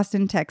in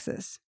Austin,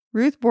 Texas.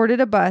 Ruth boarded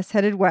a bus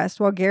headed west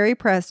while Gary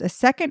pressed a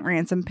second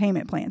ransom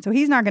payment plan. So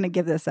he's not going to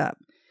give this up.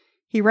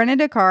 He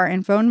rented a car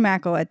and phoned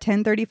Mackle at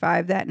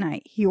 10:35 that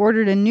night. He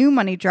ordered a new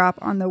money drop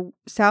on the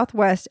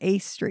southwest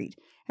 8th Street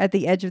at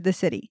the edge of the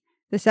city.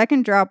 The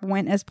second drop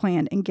went as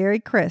planned, and Gary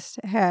Christ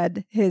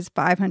had his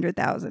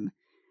 $500,000.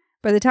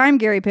 By the time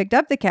Gary picked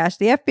up the cash,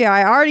 the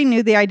FBI already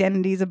knew the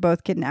identities of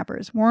both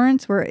kidnappers.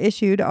 Warrants were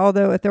issued,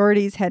 although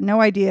authorities had no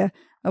idea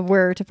of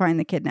where to find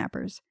the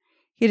kidnappers.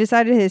 He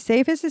decided his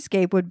safest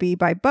escape would be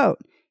by boat.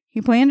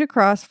 He planned to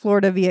cross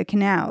Florida via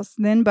canals,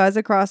 then buzz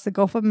across the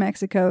Gulf of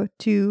Mexico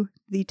to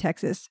the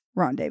Texas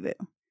rendezvous,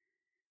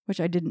 which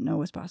I didn't know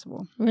was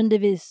possible.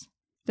 Rendezvous.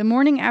 The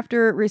morning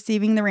after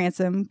receiving the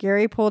ransom,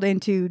 Gary pulled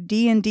into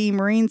D&D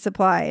Marine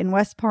Supply in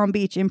West Palm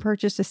Beach and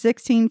purchased a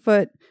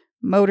 16-foot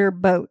motor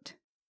boat.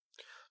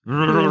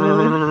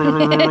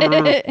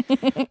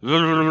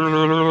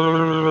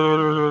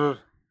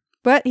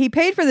 But he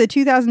paid for the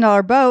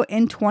 $2,000 boat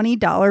in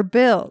 $20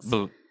 bills.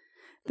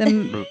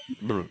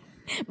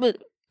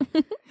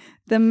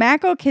 The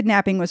Mackle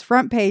kidnapping was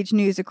front page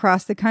news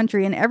across the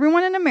country, and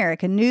everyone in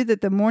America knew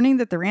that the morning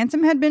that the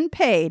ransom had been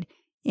paid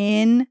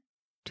in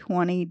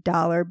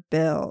 $20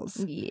 bills.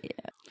 Yeah.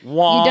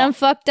 You done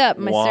fucked up,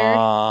 mister.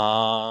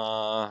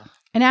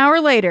 An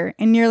hour later,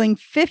 and nearly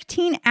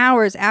 15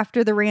 hours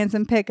after the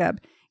ransom pickup,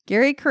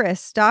 Gary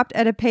Christ stopped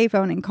at a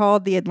payphone and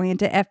called the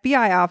Atlanta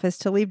FBI office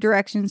to leave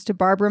directions to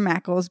Barbara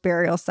Mackle's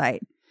burial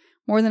site.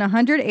 More than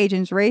 100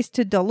 agents raced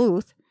to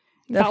Duluth.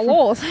 Not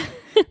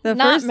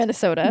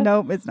Minnesota.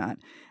 Nope, it's not.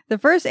 The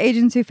first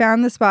agents who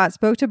found the spot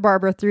spoke to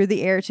Barbara through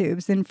the air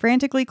tubes, then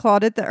frantically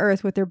clawed at the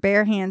earth with their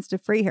bare hands to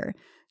free her.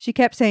 She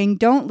kept saying,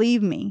 "Don't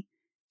leave me."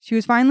 She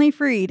was finally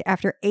freed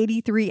after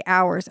 83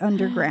 hours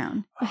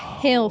underground.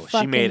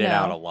 She made it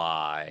out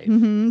alive.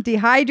 Mm-hmm.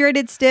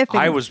 Dehydrated, stiff.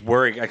 I was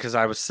worried because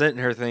I was sitting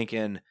here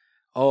thinking,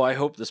 oh, I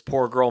hope this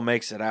poor girl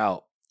makes it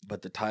out.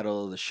 But the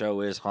title of the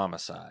show is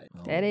Homicide.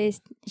 That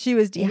is. She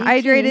was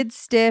dehydrated,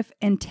 stiff,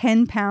 and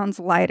 10 pounds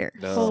lighter.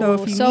 No. So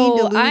if you need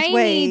to lose I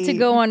weight, need to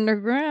go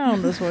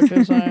underground, is what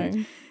you're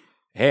saying.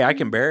 Hey, I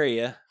can bury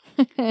you.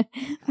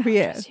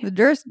 Yeah, the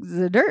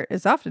dirt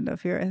is soft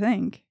enough here, I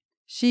think.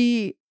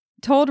 She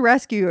told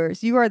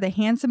rescuers, "You are the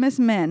handsomest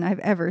men I've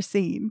ever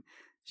seen."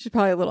 She's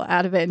probably a little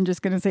out of it and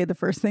just going to say the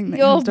first thing that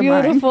comes to mind.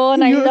 You're beautiful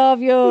and I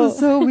love you.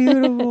 So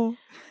beautiful.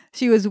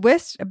 She was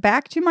whisked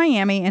back to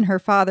Miami in her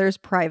father's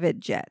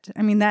private jet.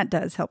 I mean, that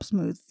does help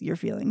smooth your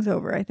feelings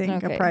over, I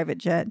think, a private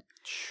jet.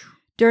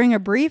 During a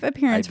brief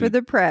appearance for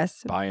the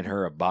press, buying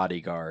her a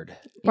bodyguard.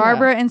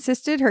 Barbara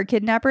insisted her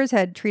kidnappers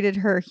had treated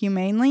her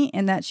humanely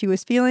and that she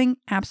was feeling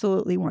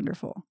absolutely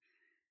wonderful.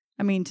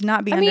 I mean, to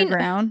not be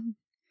underground.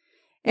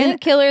 They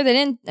didn't kill her. They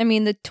didn't. I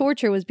mean, the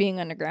torture was being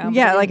underground.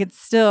 Yeah, like it's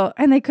still,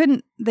 and they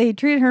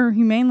treated her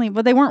humanely,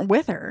 but they weren't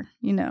with her,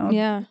 you know?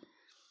 Yeah.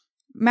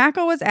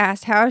 Mackle was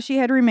asked how she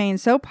had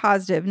remained so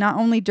positive not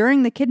only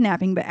during the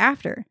kidnapping, but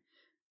after,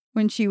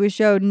 when she was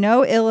showed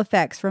no ill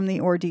effects from the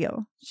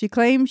ordeal. She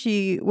claimed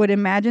she would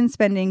imagine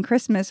spending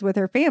Christmas with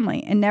her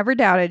family and never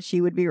doubted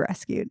she would be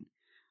rescued.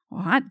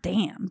 Well, hot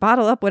damn.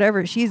 Bottle up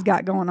whatever she's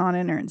got going on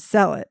in her and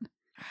sell it.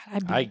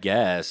 I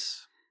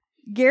guess.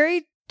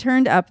 Gary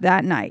turned up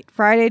that night,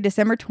 Friday,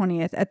 December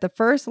 20th, at the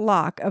first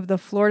lock of the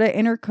Florida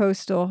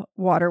Intercoastal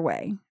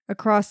Waterway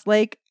across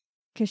Lake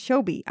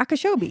Okeechobee.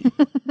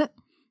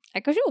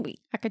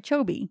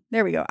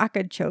 There we go.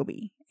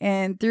 Okeechobee.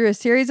 And through a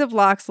series of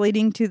locks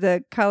leading to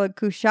the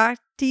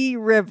Caloosahatchee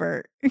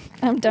River.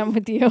 I'm done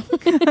with you.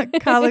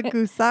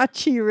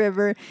 Caloosahatchee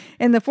River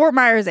in the Fort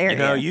Myers area. You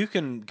know, you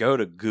can go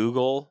to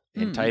Google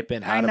and type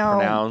in how to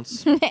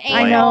pronounce.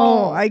 I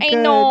know. I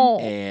could.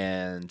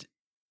 And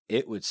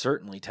it would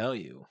certainly tell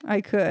you.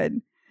 I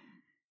could.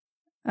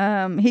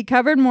 He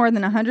covered more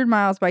than 100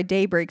 miles by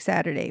daybreak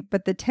Saturday,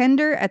 but the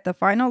tender at the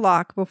final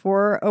lock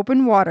before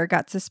open water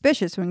got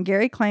suspicious when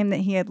Gary claimed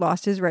that he had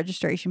lost his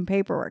registration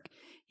paperwork.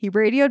 He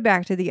radioed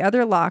back to the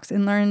other locks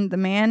and learned the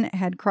man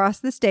had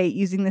crossed the state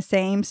using the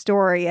same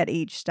story at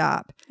each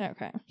stop.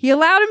 Okay. He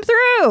allowed him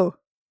through,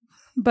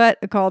 but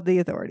called the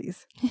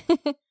authorities.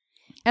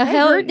 I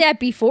heard that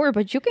before,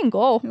 but you can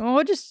go.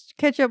 We'll just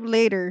catch up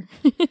later.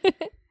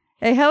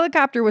 A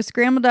helicopter was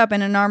scrambled up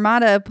and an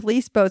armada of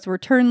police boats were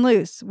turned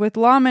loose. With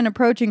lawmen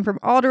approaching from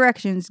all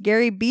directions,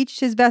 Gary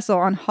beached his vessel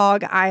on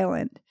Hog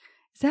Island.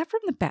 Is that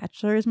from The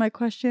Bachelor is my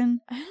question?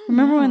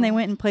 Remember when they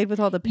went and played with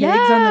all the pigs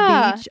on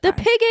the beach? The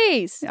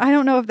piggies. I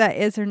don't know if that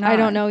is or not. I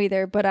don't know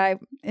either, but that's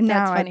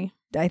funny.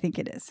 I think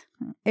it is.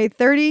 A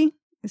 30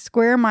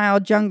 square mile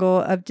jungle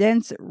of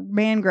dense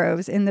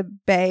mangroves in the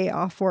bay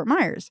off Fort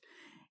Myers.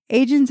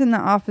 Agents and the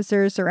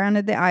officers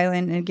surrounded the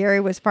island, and Gary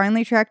was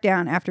finally tracked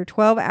down after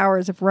 12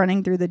 hours of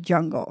running through the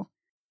jungle.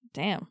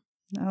 Damn.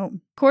 No.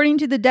 According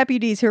to the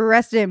deputies who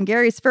arrested him,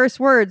 Gary's first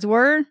words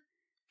were,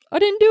 I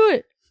didn't do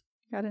it.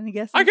 got any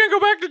guesses? I can't go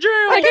back to jail.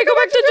 I can't go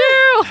back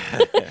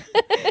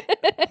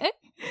to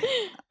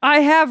jail. I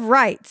have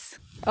rights.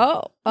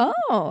 Oh,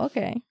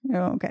 okay.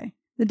 Oh, okay.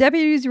 The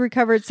deputies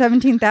recovered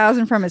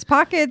 $17,000 from his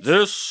pockets.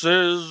 This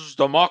is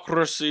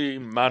Democracy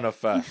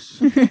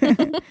Manifest.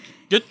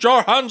 Get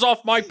your hands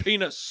off my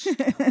penis.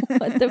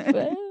 What the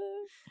fuck?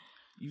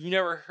 You've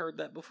never heard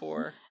that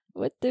before?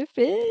 What the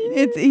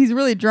fuck? He's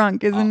really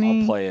drunk, isn't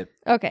he? I'll play it.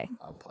 Okay.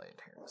 I'll play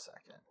it here in a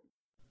second.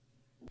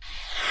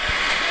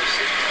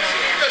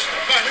 Just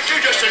a moment, you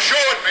just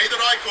assured me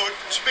that I could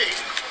speak.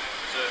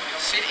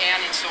 Sit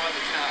down inside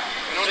the car.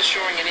 We're not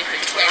assuring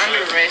anything. We're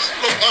under arrest.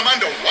 Look, I'm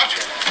under what?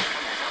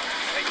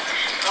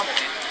 Come on.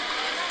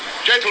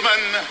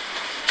 Gentlemen,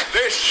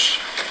 this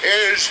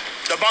is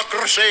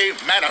Democracy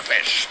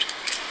Manifest.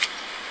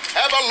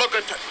 Have a look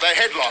at the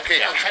headlock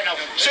here.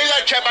 See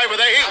that chap over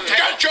there?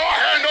 Get your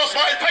hand off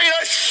my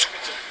penis!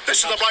 This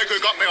is the bloke who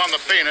got me on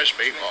the penis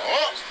before.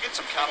 Get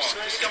some cups.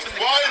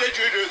 Why did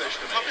you do this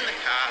to me? Hop in the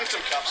car. Get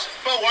some cups.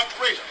 For what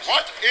reason?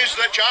 What is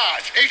the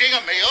charge? Eating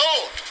a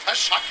meal? A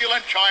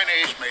succulent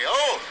Chinese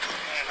meal?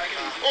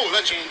 Oh,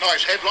 that's a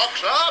nice headlock,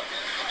 sir.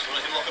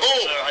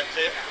 Oh,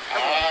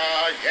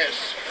 yes.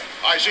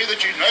 I see that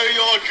you know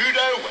your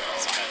judo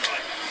well.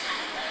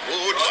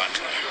 Good one.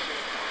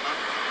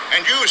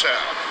 And you, sir,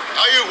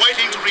 are you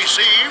waiting to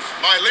receive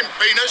my limp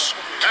penis?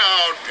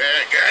 How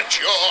dare get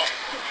your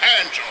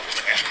hands off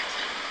me.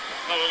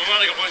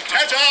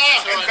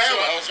 Ta-ta and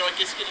farewell.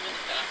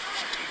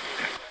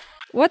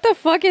 What the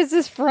fuck is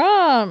this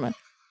from?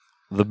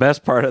 The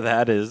best part of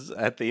that is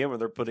at the end when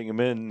they're putting him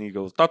in, he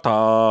goes,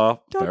 ta-ta,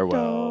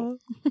 farewell.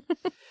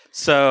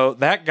 So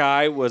that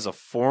guy was a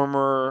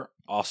former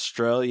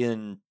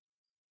Australian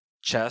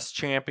chess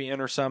champion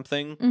or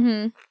something.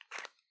 Mm-hmm.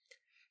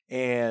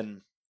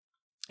 And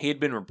he had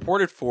been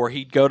reported for,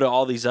 he'd go to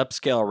all these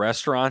upscale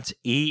restaurants,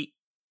 eat,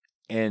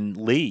 and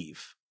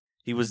leave.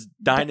 He was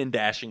dining and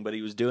dashing, but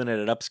he was doing it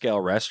at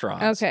upscale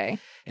restaurants. Okay.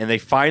 And they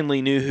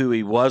finally knew who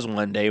he was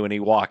one day when he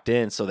walked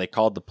in, so they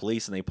called the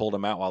police and they pulled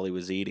him out while he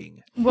was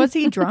eating. Was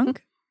he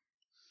drunk?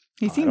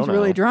 He I seems don't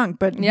really know. drunk,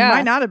 but Yeah. he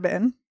might not have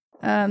been.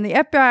 The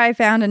FBI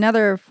found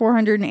another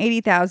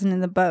 $480,000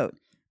 in the boat.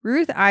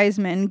 Ruth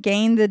Eisman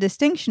gained the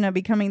distinction of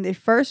becoming the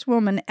first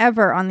woman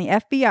ever on the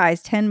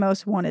FBI's 10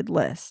 most wanted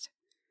list.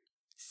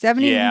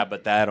 70 Yeah,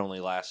 but that only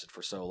lasted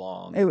for so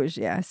long. It was,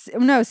 yes.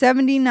 No,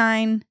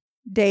 79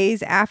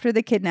 days after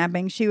the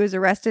kidnapping, she was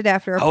arrested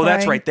after applying. Oh,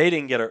 that's right. They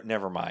didn't get her.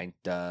 Never mind.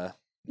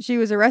 She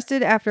was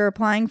arrested after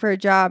applying for a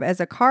job as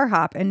a car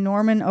hop in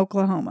Norman,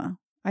 Oklahoma.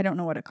 I don't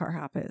know what a car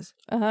hop is.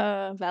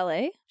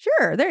 Valet?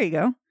 Sure, there you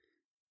go.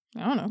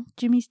 I don't know.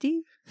 Jimmy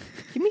Steve?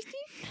 Jimmy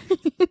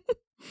Steve?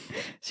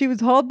 She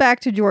was hauled back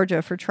to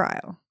Georgia for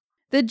trial.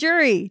 The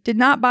jury did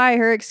not buy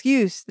her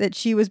excuse that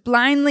she was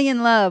blindly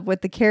in love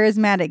with the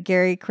charismatic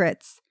Gary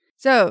Kritz.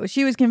 So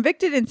she was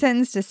convicted and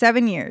sentenced to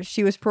 7 years.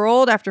 She was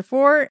paroled after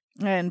 4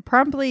 and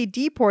promptly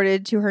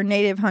deported to her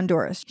native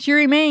Honduras. She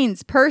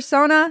remains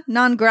persona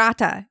non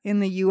grata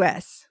in the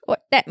U.S.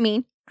 What that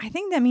mean? I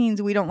think that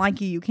means we don't like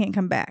you. You can't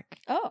come back.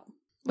 Oh.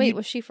 Wait,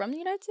 was she from the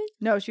United States?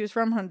 No, she was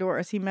from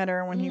Honduras. He met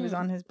her when he was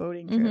on his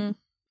boating trip. Mm-hmm.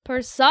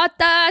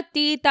 Persata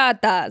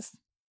titatas.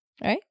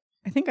 Right?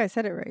 I think I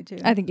said it right, too.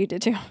 I think you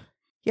did, too.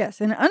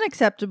 Yes, an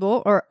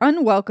unacceptable or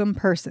unwelcome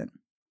person.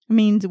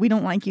 Means we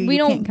don't like you. We you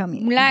don't can't come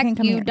here. like can't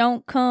come you. here.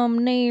 Don't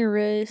come near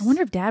us. I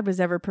wonder if Dad was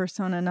ever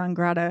persona non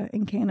grata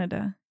in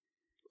Canada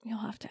You'll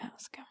have to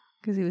ask him.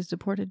 because he was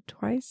deported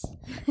twice.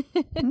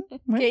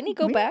 Can he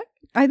go back?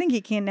 I think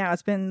he can now.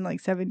 It's been like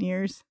 7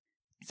 years.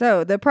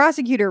 So the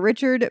prosecutor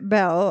Richard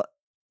Bell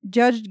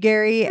judged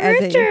Gary as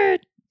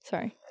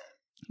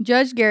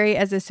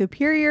a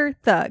superior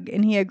thug,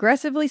 and he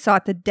aggressively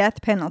sought the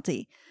death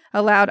penalty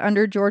allowed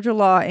under Georgia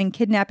law in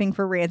kidnapping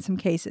for ransom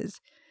cases.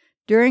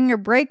 During a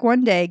break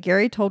one day,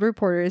 Gary told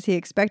reporters he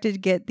expected to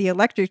get the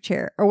electric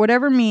chair, or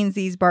whatever means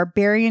these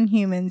barbarian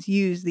humans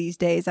use these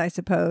days, I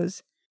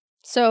suppose.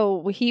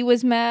 So he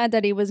was mad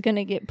that he was going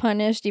to get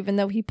punished even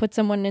though he put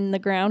someone in the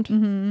ground?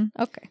 Mm-hmm.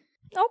 Okay.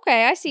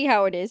 Okay, I see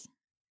how it is.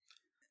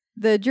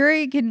 The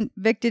jury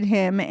convicted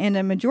him, and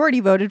a majority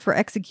voted for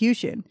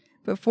execution.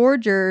 But 4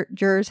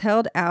 jurors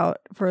held out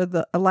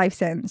for a life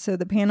sentence, so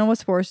the panel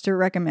was forced to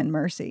recommend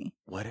mercy.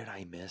 What did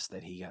I miss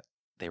that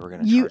they were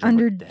going to charge him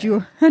with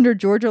death? Under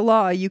Georgia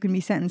law, you can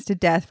be sentenced to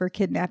death for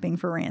kidnapping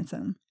for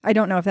ransom. I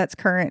don't know if that's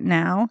current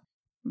now,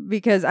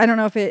 because I don't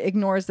know if it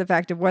ignores the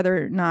fact of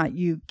whether or not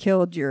you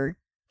killed your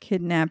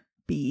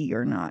kidnappee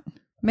or not.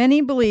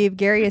 Many believe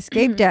Gary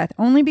escaped death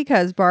only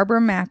because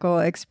Barbara Mackle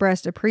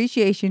expressed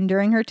appreciation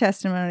during her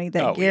testimony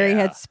that Gary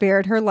had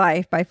spared her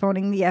life by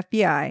phoning the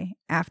FBI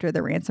after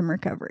the ransom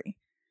recovery.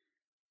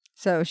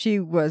 So she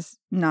was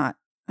not,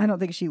 I don't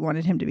think she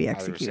wanted him to be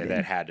executed. I would say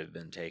that had to have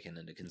been taken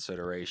into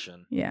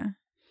consideration. Yeah.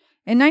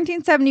 In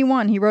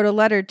 1971, he wrote a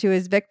letter to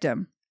his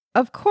victim.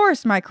 Of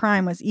course, my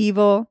crime was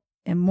evil,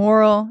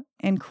 immoral,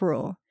 and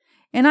cruel,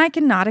 and I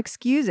cannot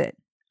excuse it.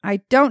 I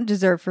don't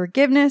deserve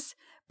forgiveness,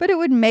 but it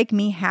would make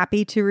me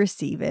happy to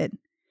receive it.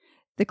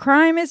 The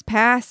crime is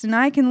past and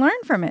I can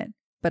learn from it,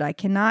 but I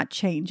cannot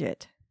change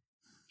it.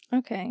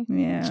 Okay.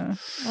 Yeah.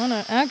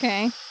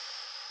 Okay.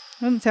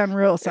 Doesn't sound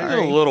real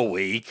sorry. A little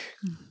weak.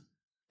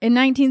 In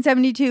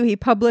 1972, he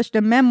published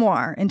a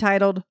memoir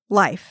entitled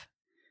Life.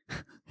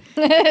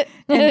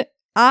 An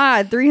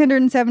odd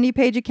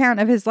 370-page account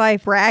of his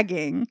life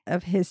bragging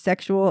of his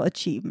sexual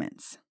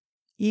achievements.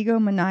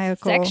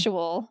 Egomaniacal.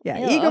 Sexual. Yeah,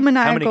 Ew.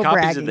 egomaniacal How many copies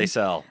bragging. did they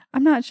sell?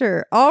 I'm not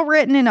sure. All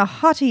written in a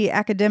haughty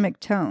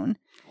academic tone.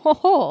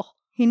 Ho.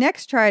 He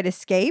next tried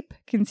escape,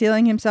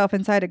 concealing himself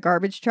inside a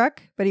garbage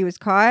truck, but he was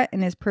caught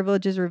and his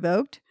privileges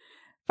revoked.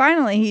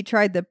 Finally, he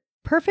tried the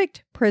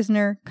perfect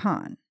prisoner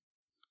con,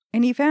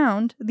 and he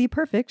found the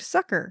perfect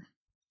sucker.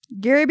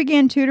 Gary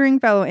began tutoring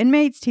fellow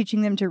inmates,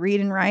 teaching them to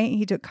read and write.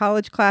 He took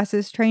college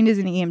classes, trained as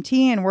an EMT,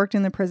 and worked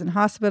in the prison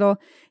hospital.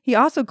 He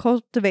also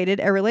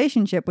cultivated a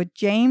relationship with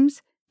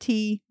James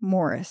T.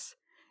 Morris,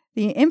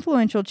 the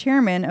influential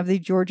chairman of the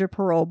Georgia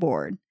Parole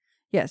Board.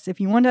 Yes,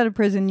 if you want out of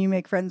prison, you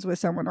make friends with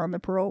someone on the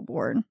parole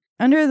board.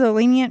 Under the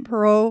lenient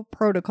parole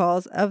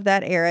protocols of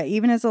that era,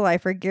 even as a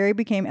lifer, Gary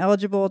became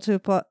eligible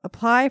to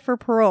apply for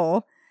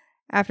parole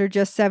after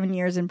just 7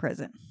 years in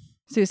prison.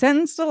 So he's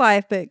sentenced to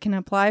life, but can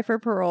apply for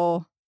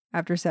parole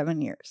after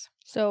 7 years.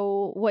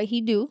 So what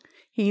he do?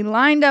 He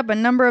lined up a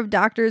number of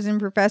doctors and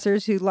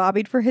professors who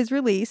lobbied for his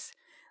release,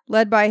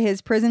 led by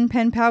his prison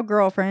pen pal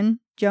girlfriend,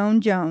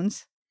 Joan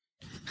Jones.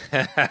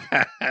 Who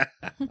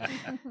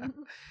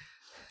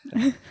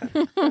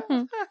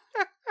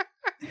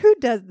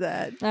does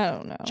that? I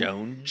don't know.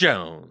 Joan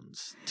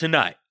Jones.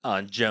 Tonight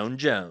on Joan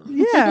Jones.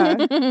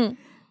 Yeah.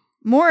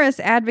 Morris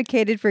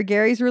advocated for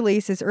Gary's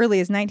release as early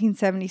as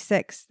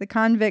 1976. The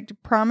convict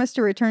promised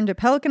to return to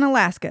Pelican,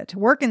 Alaska to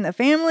work in the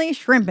family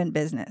shrimping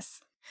business.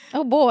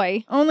 Oh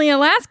boy. Only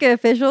Alaska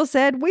officials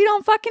said, we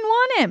don't fucking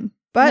want him.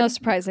 But no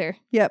surprise there.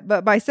 Yeah,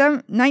 but by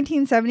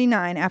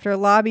 1979, after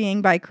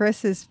lobbying by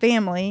Chris's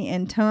family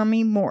and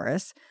Tommy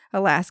Morris,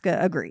 Alaska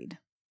agreed.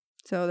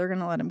 So they're going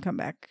to let him come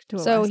back to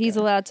Alaska. So he's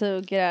allowed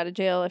to get out of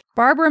jail.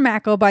 Barbara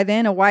Mackle, by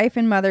then a wife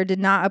and mother,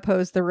 did not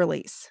oppose the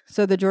release.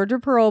 So the Georgia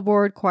Parole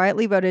Board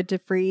quietly voted to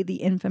free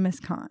the infamous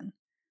con.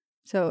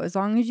 So as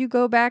long as you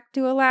go back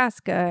to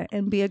Alaska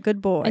and be a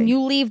good boy. And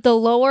you leave the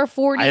lower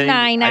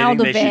 49 out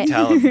of it. I think they should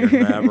tell him you're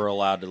never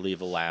allowed to leave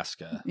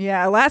Alaska.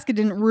 Yeah, Alaska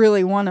didn't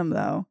really want him,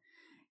 though.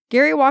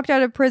 Gary walked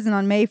out of prison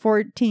on May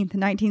 14th,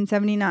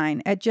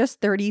 1979, at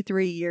just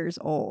 33 years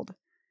old.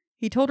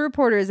 He told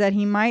reporters that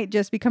he might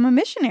just become a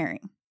missionary.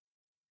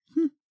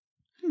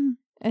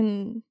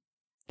 And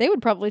they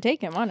would probably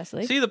take him,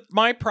 honestly. See,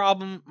 my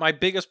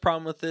biggest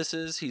problem with this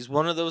is he's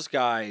one of those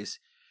guys,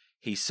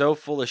 he's so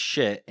full of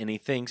shit, and he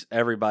thinks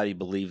everybody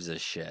believes his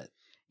shit.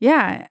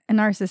 Yeah, a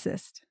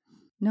narcissist.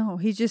 No,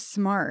 he's just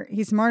smart.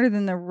 He's smarter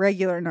than the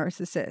regular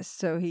narcissist,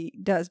 so he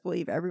does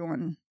believe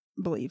everyone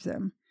believes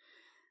him.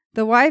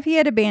 The wife he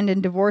had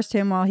abandoned divorced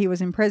him while he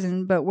was in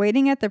prison, but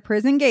waiting at the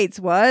prison gates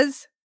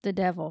was... the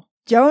devil.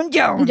 Joan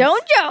Jones. Joan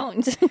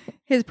Jones.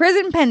 His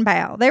prison pen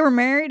pal. They were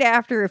married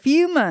after a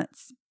few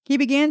months. He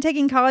began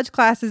taking college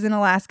classes in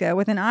Alaska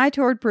with an eye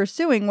toward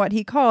pursuing what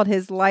he called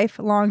his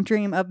lifelong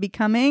dream of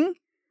becoming...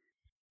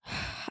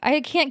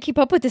 I can't keep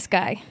up with this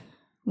guy.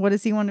 What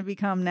does he want to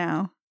become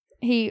now?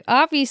 He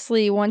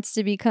obviously wants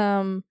to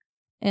become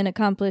an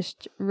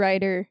accomplished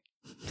writer,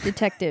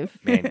 detective.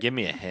 Man, give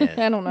me a hint.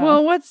 I don't know.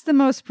 Well, what's the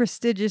most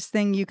prestigious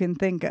thing you can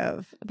think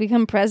of?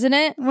 Become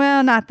president?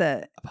 Well, not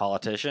the... A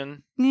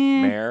politician?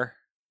 Meh, Mayor?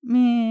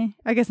 meh.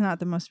 I guess not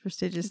the most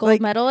prestigious.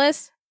 Gold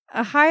medalist?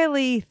 A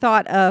highly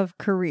thought of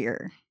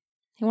career.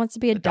 He wants to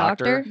be a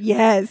doctor?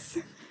 Yes.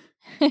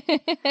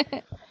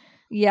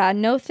 Yeah,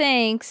 no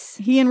thanks.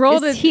 He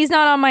enrolled He's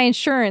not on my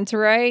insurance,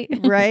 right?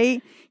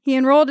 Right? He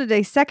enrolled at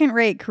a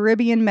second-rate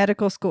Caribbean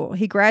medical school.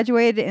 He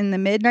graduated in the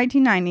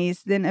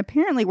mid-1990s, then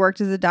apparently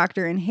worked as a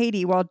doctor in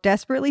Haiti while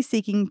desperately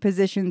seeking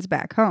positions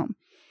back home.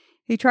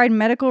 He tried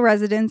medical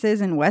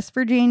residences in West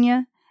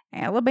Virginia,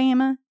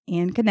 Alabama,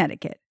 and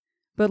Connecticut,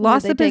 but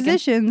lost the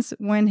positions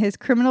when his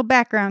criminal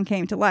background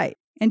came to light.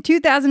 In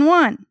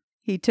 2001,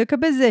 he took a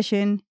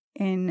position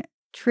in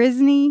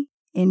Trisney,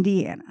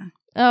 Indiana.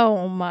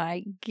 Oh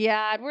my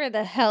God. Where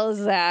the hell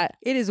is that?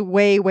 It is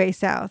way, way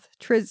south.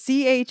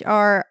 Chrisney.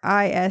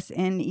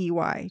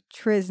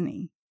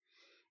 Trisney.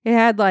 It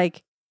had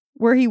like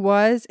where he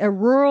was a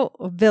rural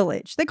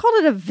village. They called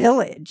it a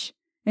village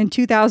in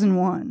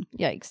 2001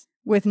 Yikes.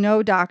 with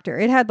no doctor.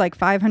 It had like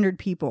 500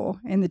 people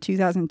in the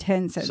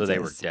 2010 census. So they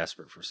were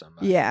desperate for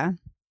somebody. Yeah.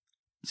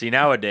 See,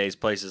 nowadays,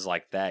 places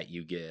like that,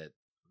 you get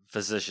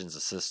physician's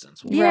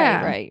assistants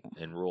Yeah. Right.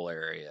 in rural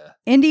area.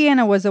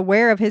 Indiana was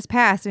aware of his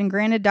past and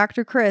granted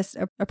Dr. Chris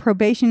a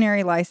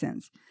probationary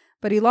license.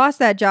 But he lost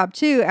that job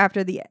too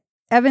after the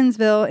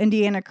Evansville,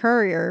 Indiana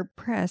Courier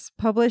Press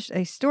published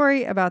a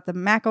story about the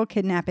Mackle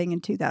kidnapping in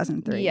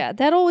 2003. Yeah,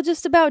 that'll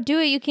just about do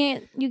it. You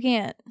can't.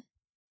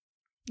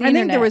 The I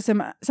think there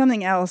internet. was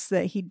something else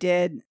that he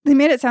did. They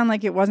made it sound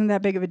like it wasn't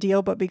that big of a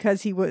deal, but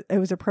because it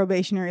was a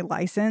probationary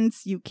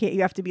license, you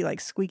have to be like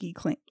squeaky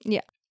clean.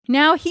 Yeah.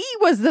 Now he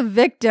was the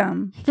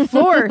victim,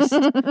 forced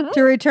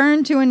to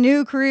return to a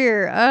new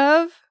career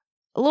of,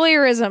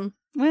 Lawyerism.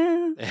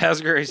 well, I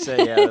was going to say,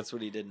 yeah, that's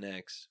what he did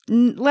next.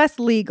 less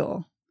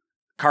legal.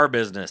 Car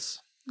business.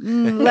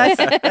 Less.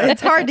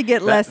 It's hard to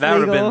get less that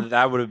legal.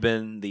 That would have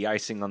been the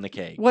icing on the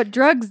cake. What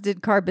drugs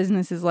did car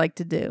businesses like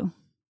to do?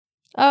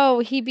 Oh,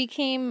 he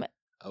became.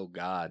 Oh,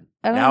 God.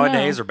 I don't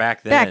Nowadays know. or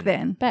back then?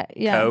 Back then.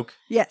 Yeah. Coke.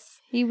 Yes.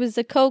 He was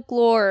a coke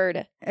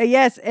lord.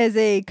 Yes, as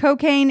a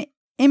cocaine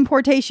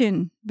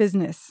importation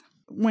business.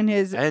 When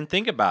his And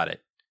think about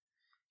it.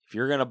 If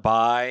you're going to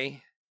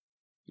buy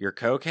your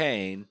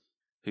cocaine,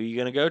 who are you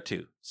going to go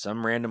to?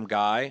 Some random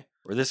guy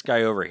or this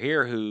guy over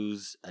here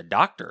who's a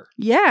doctor?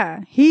 he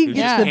Who gets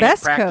just the can't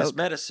best practice coke.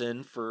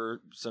 medicine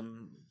for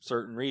some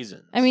certain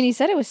reasons. I mean, he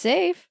said it was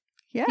safe.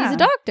 Yeah, He's a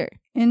doctor.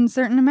 in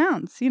certain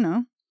amounts,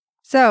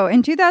 So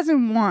in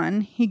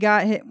 2001, he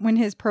got when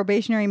his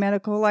probationary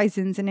medical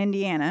license in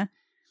Indiana.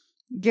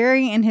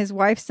 Gary and his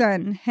wife's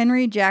son,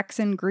 Henry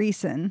Jackson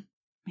Greason,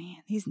 man,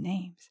 these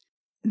names.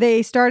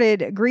 They started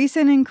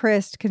Greason and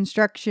Christ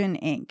Construction,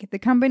 Inc. The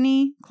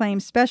company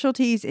claims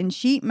specialties in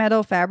sheet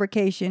metal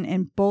fabrication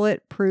and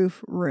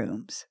bulletproof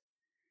rooms.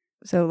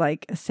 So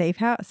like a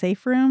safe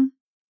room?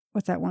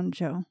 What's that one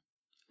show?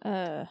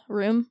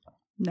 Room.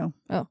 No,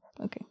 Oh,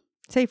 okay.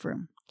 safe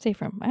room.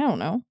 Safe room. I don't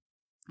know.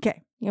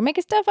 'Kay. You're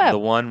making stuff the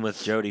up. one with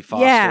Jodie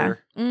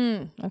Foster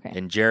Yeah. Okay.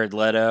 and Jared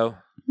Leto.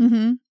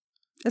 Mm-hmm.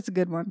 That's a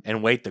good one.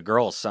 And wait, the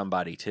girl's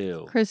somebody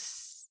too.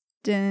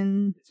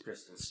 Kristen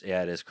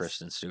Yeah, it is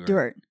Kristen Stewart.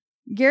 Stewart.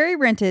 Gary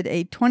rented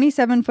a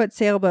 27-foot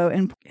sailboat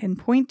in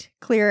Point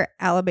Clear,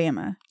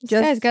 Alabama. This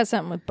guy's got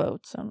something with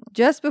boats.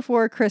 Just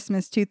before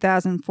Christmas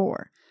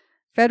 2004.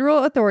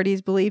 Federal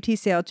authorities believed he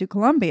sailed to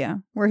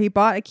Colombia, where he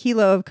bought a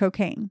kilo of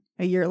cocaine.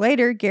 A year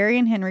later, Gary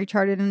and Henry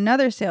chartered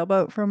another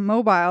sailboat from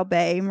Mobile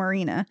Bay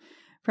Marina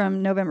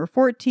from November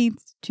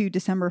 14th to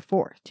December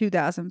 4th,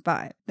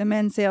 2005. The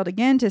men sailed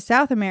again to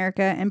South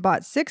America and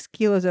bought 6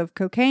 kilos of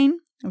cocaine,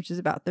 which is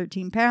about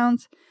 13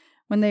 pounds.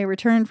 When they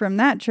returned from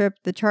that trip,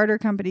 the charter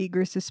company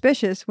grew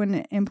suspicious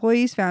when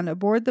employees found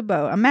aboard the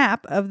boat a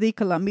map of the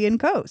Colombian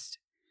coast.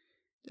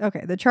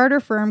 Okay, the charter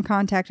firm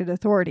contacted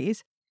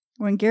authorities.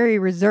 When Gary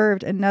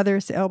reserved another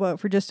sailboat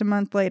for just a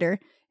month later,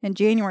 in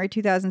January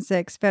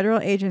 2006, federal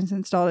agents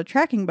installed a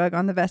tracking bug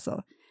on the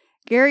vessel.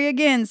 Gary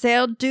again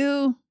sailed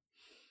to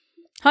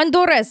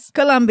Honduras.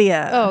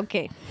 Colombia. Oh,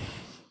 okay.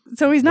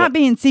 So he's not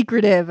being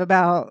secretive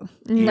about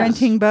No.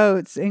 renting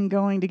boats and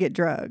going to get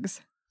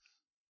drugs.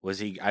 Was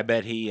he? I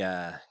bet he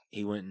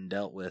went and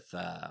dealt with.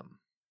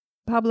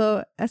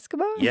 Pablo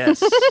Escobar?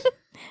 Yes.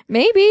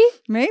 Maybe.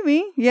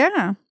 Maybe,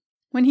 yeah.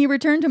 When he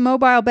returned to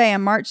Mobile Bay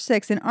on March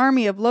 6th, an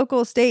army of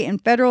local, state, and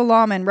federal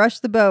lawmen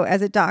rushed the boat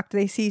as it docked.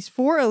 They seized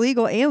 4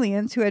 illegal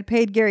aliens who had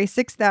paid Gary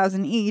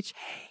 $6,000 each.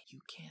 Hey, you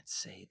can't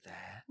say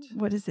that.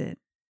 What is it?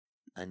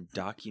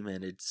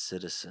 Undocumented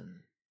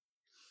citizen.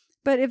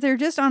 But if they're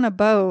just on a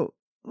boat,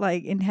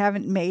 like, and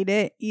haven't made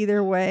it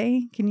either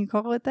way, can you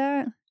call it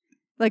that?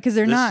 Like, because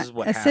they're This not is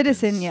what a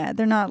citizen happens. yet.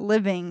 They're not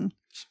living,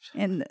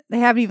 and they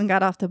haven't even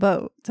got off the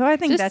boat. So I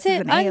think Just that's say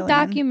an alien.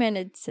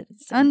 undocumented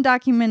citizen.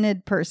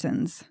 Undocumented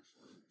persons.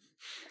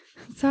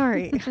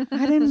 Sorry,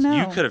 I didn't know.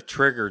 You could have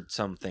triggered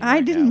something. I right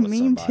now didn't with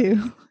mean somebody.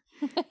 to.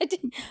 I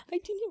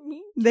didn't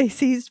mean. They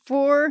seized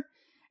 4,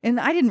 and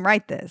I didn't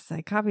write this.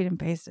 I copied and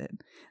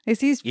pasted. They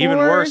seized 4 Even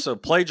worse, so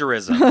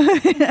plagiarism.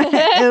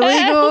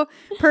 illegal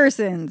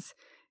persons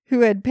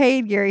who had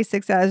paid Gary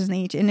 $6,000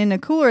 each, and in a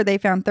cooler they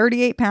found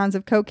 38 pounds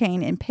of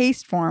cocaine in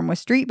paste form with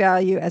street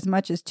value as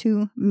much as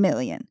 $2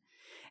 million.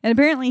 And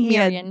apparently he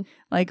had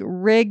like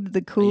rigged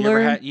the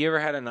cooler. You ever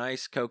had a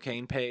nice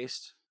cocaine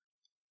paste?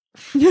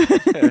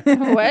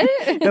 What?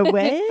 A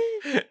what?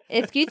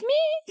 Excuse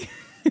me?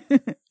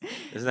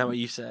 Isn't that what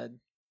you said?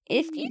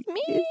 Excuse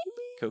me?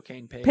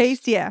 Cocaine paste.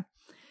 Paste, yeah.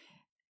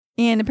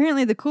 And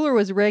apparently the cooler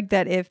was rigged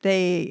that if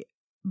they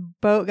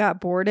boat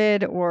got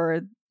boarded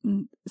or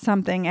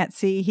something at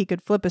sea, he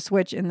could flip a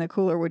switch and the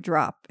cooler would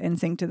drop and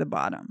sink to the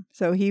bottom.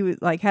 So he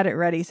had it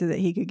ready so that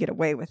he could get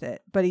away with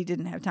it, but he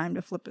didn't have time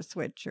to flip a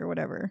switch or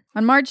whatever.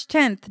 On March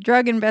 10th,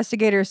 drug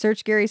investigators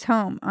searched Gary's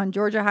home on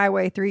Georgia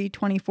Highway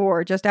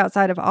 324, just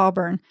outside of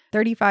Auburn,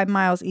 35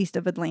 miles east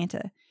of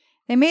Atlanta.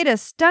 They made a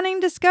stunning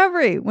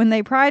discovery when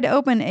they pried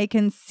open a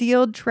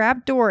concealed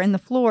trap door in the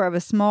floor of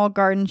a small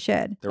garden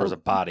shed. There was a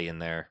body in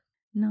there.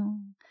 No.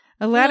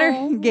 A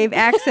ladder gave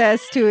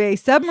access to a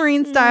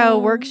submarine-style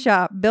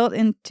workshop built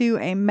into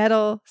a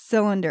metal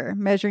cylinder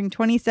measuring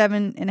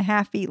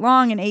 27.5 feet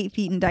long and 8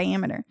 feet in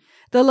diameter.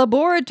 The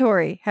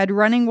laboratory had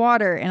running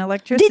water and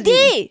electricity.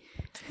 Didi!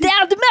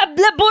 Down to my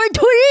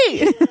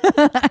laboratory!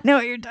 I know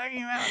what you're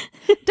talking about.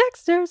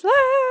 Dexter's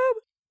Lab!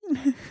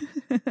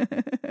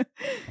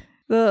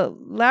 The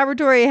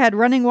laboratory had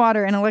running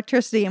water and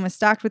electricity and was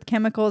stocked with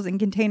chemicals and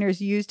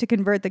containers used to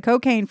convert the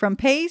cocaine from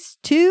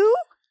paste to...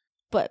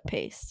 Butt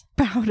paste.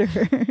 powder.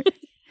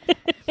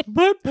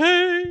 Butt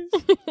paste.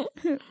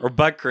 Or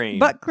butt cream.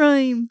 Butt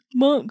cream.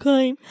 Butt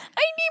cream.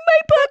 I need my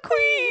butt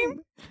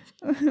cream.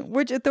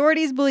 Which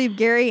authorities believe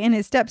Gary and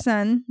his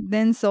stepson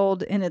then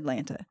sold in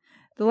Atlanta.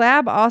 The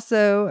lab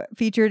also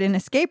featured an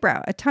escape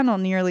route, a tunnel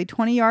nearly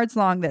 20 yards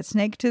long that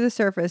snaked to the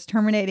surface,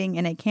 terminating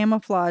in a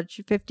camouflage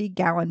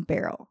 50-gallon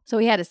barrel. So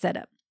he had a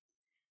setup.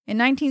 In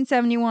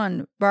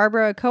 1971,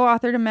 Barbara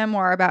co-authored a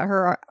memoir about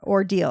her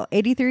ordeal,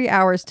 83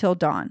 Hours Till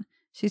Dawn.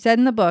 She said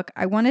in the book,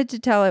 I wanted to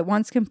tell it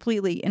once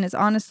completely and as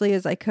honestly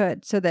as I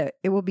could so that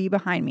it will be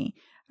behind me.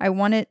 I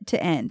want it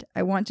to end.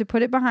 I want to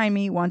put it behind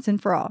me once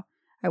and for all.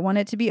 I want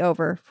it to be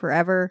over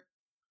forever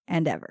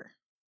and ever.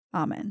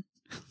 Amen.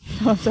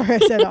 Oh, sorry, I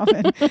said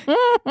amen.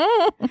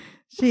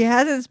 She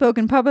hasn't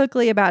spoken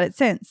publicly about it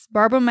since.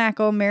 Barbara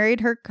Mackle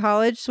married her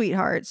college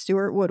sweetheart,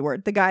 Stuart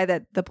Woodward, the guy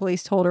that the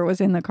police told her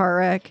was in the car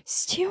wreck.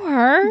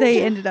 Stuart?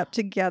 They ended up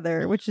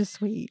together, which is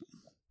sweet.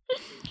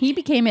 He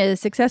became a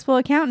successful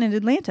accountant in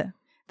Atlanta.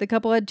 The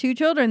couple had 2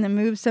 children that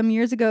moved some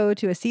years ago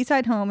to a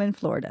seaside home in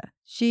Florida.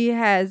 She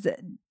has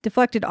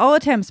deflected all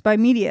attempts by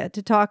media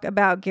to talk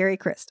about Gary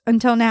Christ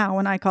until now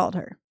when I called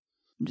her.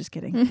 I'm just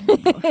kidding.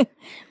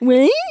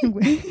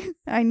 Really?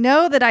 I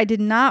know that I did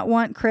not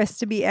want Chris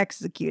to be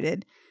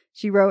executed,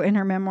 she wrote in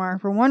her memoir.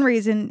 For one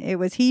reason, it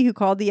was he who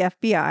called the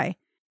FBI.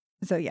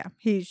 So yeah,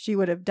 she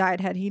would have died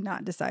had he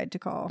not decided to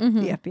call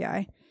the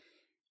FBI.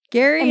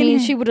 Gary, I mean,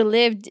 she would have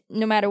lived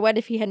no matter what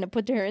if he hadn't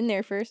put her in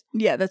there first.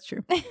 Yeah, that's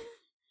true.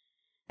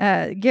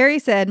 Gary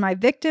said, my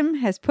victim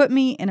has put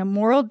me in a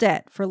moral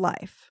debt for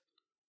life,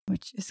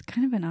 which is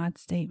kind of an odd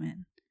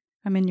statement.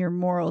 I'm in your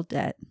moral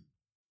debt.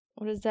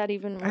 What does that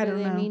even, I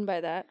don't know. mean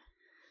by that?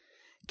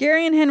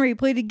 Gary and Henry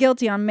pleaded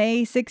guilty on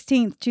May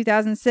 16th,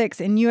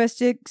 2006 in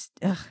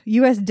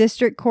U.S.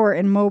 District Court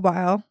in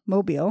Mobile,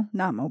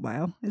 not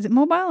Mobile. Is it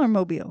Mobile or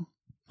Mobile?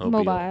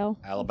 Mobile.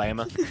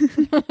 Alabama.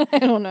 I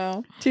don't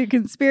know. To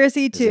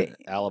conspiracy Is to... it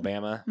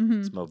Alabama? Mhm.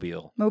 It's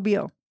Mobile.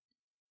 Mobile.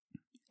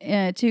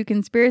 To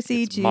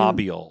conspiracy It's to...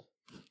 Mobile.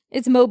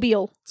 It's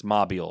Mobile. It's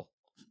Mobile.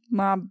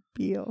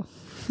 Mobile.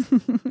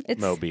 It's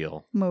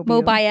Mobile.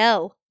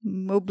 Mobile.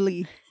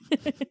 Mobley.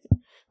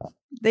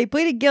 They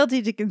pleaded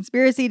guilty to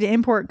conspiracy to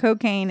import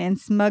cocaine and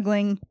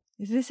smuggling.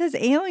 This says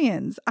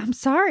aliens. I'm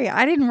sorry,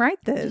 I didn't write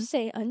Just this.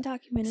 say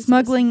undocumented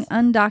Smuggling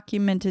citizens.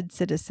 undocumented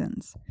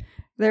citizens.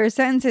 Their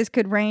sentences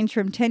could range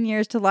from 10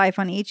 years to life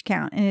on each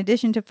count, in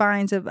addition to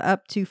fines of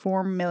up to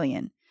 $4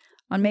 million.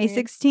 On May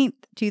 16th,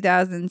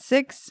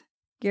 2006,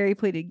 Gary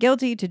pleaded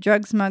guilty to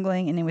drug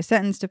smuggling and he was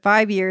sentenced to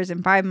 5 years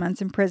and 5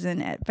 months in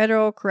prison at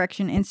Federal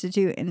Correction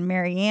Institute in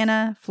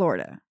Marianna,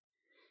 Florida.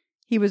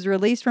 He was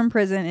released from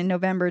prison in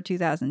November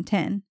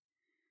 2010.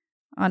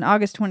 On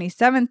August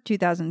 27th,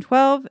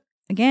 2012,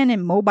 again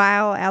in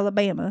Mobile,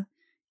 Alabama,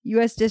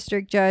 U.S.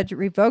 District Judge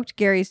revoked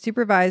Gary's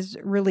supervised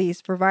release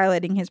for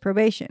violating his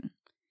probation.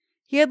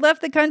 He had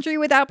left the country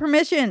without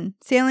permission,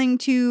 sailing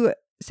to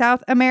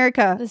South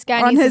America This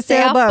guy on needs his to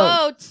stay off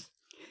sailboat. boats.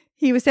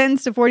 He was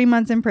sentenced to 40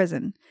 months in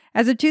prison.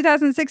 As of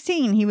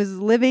 2016, he was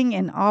living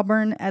in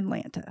Auburn,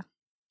 Atlanta.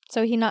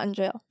 So he not in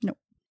jail? Nope.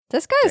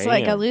 This guy's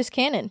like a Damn. loose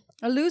cannon.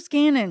 A loose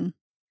cannon.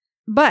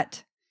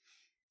 But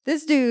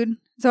this dude,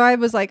 so I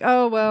was like,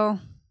 oh,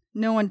 well,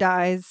 no one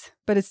dies,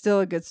 but it's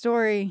still a good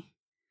story.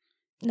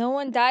 No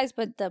one dies,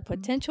 but the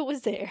potential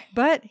was there.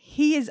 But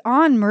he is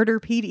on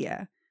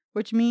Murderpedia,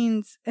 which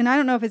means, and I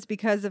don't know if it's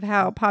because of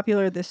how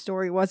popular this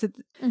story was,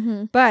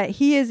 Mm-hmm. but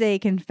he is a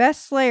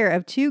confessed slayer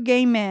of 2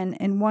 gay men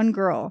and 1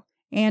 girl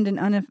and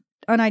an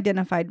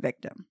unidentified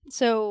victim.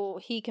 So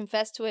he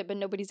confessed to it, but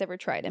nobody's ever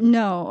tried him.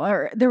 No,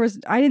 or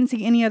I didn't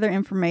see any other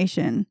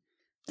information.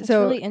 That's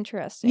So, really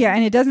interesting. Yeah,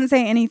 and it doesn't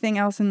say anything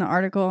else in the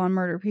article on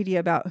Murderpedia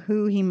about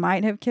who he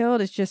might have killed.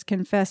 It's just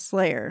confessed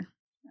slayer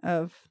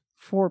of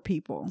 4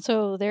 people.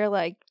 So they're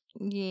like,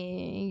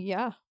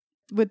 yeah.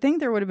 Would think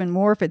there would have been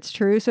more if it's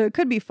true, so it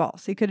could be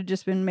false. He could have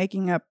just been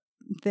making up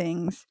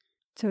things.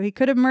 So he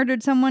could have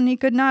murdered someone, he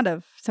could not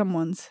have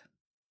someone's.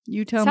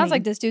 You tell me. Sounds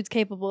like this dude's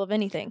capable of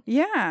anything.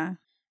 Yeah.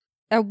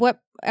 At what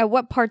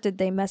part did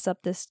they mess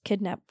up this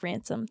kidnap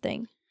ransom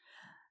thing?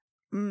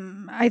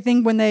 I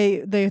think when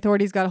the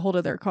authorities got a hold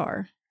of their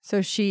car.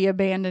 So she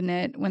abandoned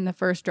it when the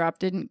first drop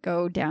didn't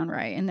go down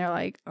right. And they're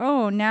like,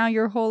 oh, now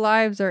your whole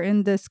lives are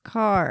in this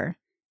car.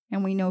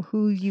 And we know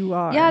who you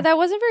are. Yeah, that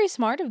wasn't very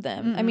smart of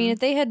them. I mean, Mm-mm. if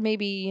they had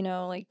maybe,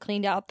 like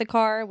cleaned out the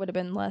car, it would have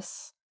been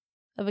less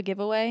of a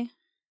giveaway.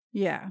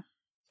 Yeah.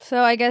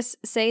 So I guess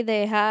say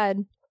they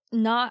had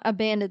not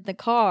abandoned the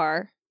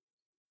car,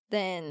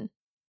 then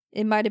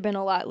it might have been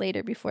a lot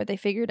later before they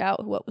figured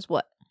out what was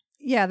what.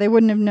 Yeah, they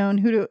wouldn't have known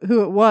who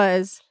it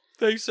was.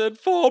 They said,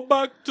 fall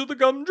back to the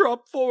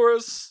gumdrop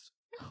forest.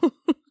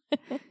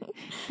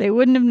 They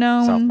wouldn't have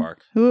known South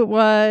Park. who it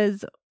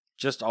was.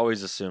 Just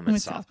always assume With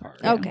it's South South Park.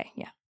 Yeah. Okay,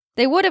 yeah.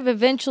 They would have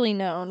eventually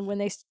known when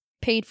they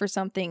paid for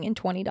something in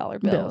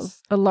 $20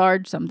 bills. A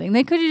large something.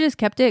 They could have just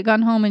kept it,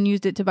 gone home, and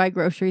used it to buy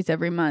groceries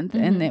every month,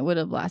 and Mhm. it would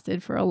have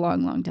lasted for a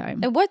long, long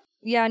time.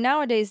 And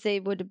nowadays they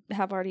would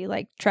have already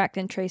like tracked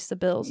and traced the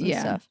bills and Yeah.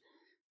 stuff.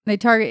 They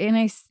target, and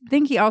I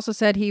think he also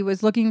said he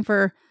was looking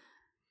for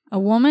a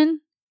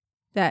woman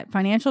that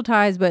financial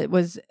ties, but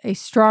was a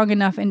strong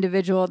enough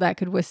individual that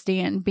could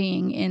withstand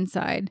being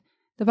inside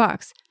the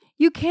box.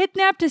 You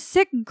kidnapped a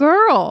sick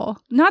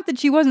girl. Not that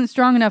she wasn't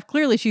strong enough.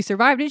 Clearly, she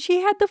survived it. She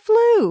had the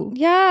flu.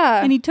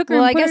 Yeah. And he took her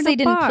Well, and I put her guess in they a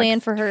didn't box. plan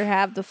for her to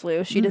have the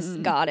flu. She just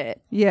Mm-mm. got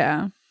it.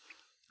 Yeah.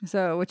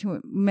 So, which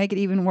would make it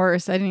even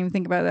worse. I didn't even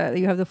think about that.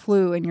 You have the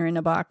flu and you're in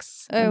a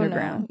box Oh,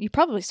 underground. no. You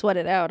probably sweat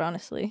it out,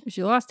 honestly.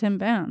 She lost 10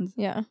 pounds.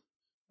 Yeah.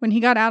 When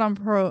he got out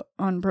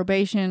on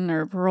probation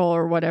or parole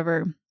or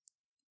whatever,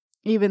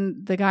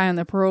 even the guy on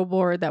the parole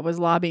board that was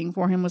lobbying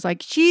for him was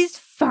like, she's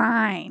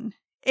fine.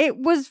 It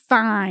was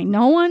fine.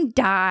 No one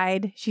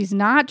died. She's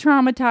not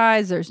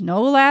traumatized. There's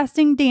no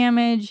lasting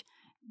damage.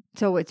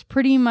 So it's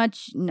pretty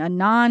much a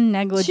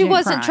non-negligent She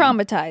wasn't crime.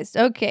 traumatized.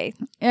 Okay.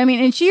 I mean,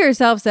 and she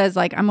herself says,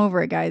 like, I'm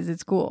over it, guys.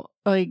 It's cool.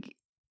 Like,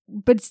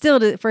 but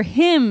still, for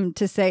him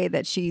to say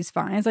that she's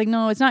fine, it's like,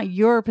 no, it's not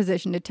your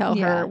position to tell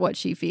Yeah. her what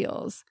she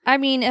feels. I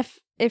mean, if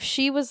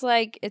she was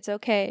like, it's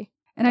okay.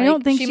 And I like,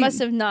 don't think she must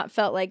have not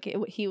felt like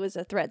he was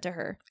a threat to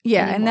her.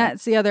 Yeah, and anymore.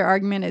 that's the other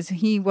argument is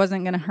he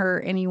wasn't going to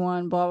hurt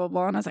anyone, blah, blah,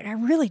 blah. And I was like, I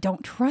really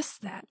don't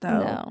trust that, though.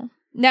 No.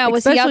 Now,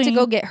 was he out to Especially-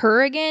 go get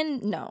her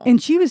again? No.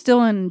 And she was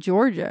still in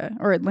Georgia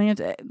or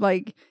Atlanta,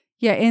 like,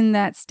 yeah, in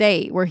that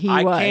state where he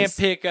I was. can't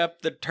pick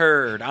up the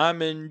turd.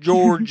 I'm in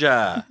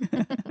Georgia.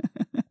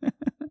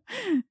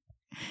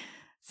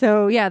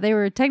 So, yeah, they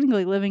were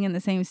technically living in the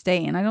same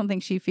state, and I don't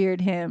think she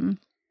feared him.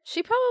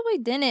 She probably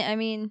didn't. I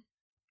mean,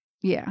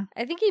 Yeah.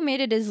 I think he made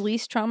it as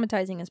least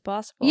traumatizing as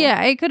possible.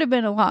 Yeah, it could have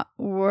been a lot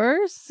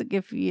worse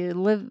if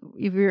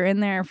you're in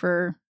there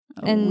for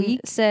a And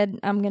week. said,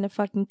 I'm going to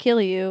fucking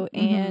kill you. Mhm.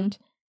 And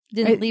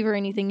didn't I- leave her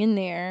anything in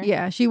there.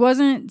 Yeah, she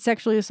wasn't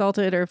sexually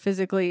assaulted or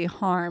physically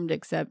harmed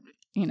except,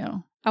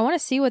 I want to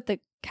see what the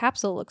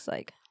capsule looks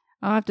like.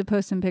 I'll have to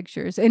post some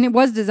pictures. And it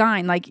was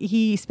designed. Like,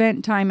 he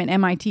spent time at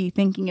MIT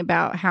thinking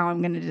about how I'm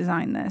going to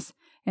design this.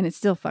 And it's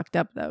still fucked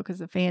up, though, because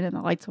the fan and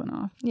the lights went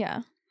off.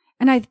 Yeah.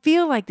 And I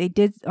feel like they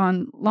did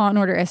on Law and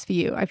Order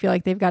SVU. I feel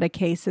like they've got a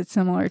case that's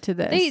similar to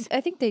this. I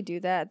think they do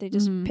that. They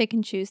just Mhm. pick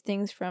and choose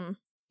things from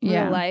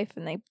Yeah. real life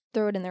and they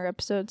throw it in their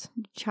episodes.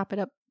 Chop it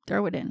up,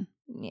 throw it in.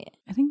 Yeah.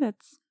 I think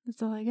that's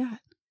all I got.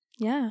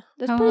 Yeah.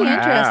 That's Oh, pretty wow.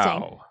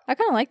 interesting. I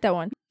kind of like that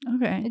one.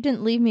 Okay. It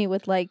didn't leave me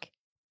with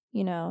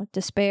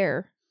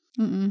despair.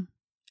 Mm-mm.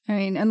 I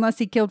mean, unless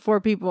he killed 4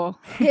 people.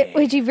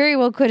 Which he very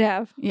well could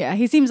have. Yeah,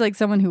 he seems like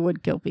someone who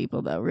would kill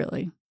people, though,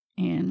 really.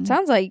 And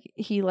Sounds like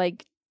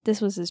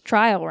this was his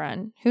trial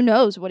run. Who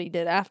knows what he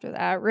did after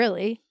that,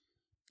 really.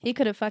 He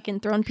could have fucking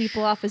thrown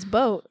people off his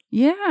boat.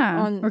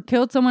 yeah, on- or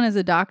killed someone as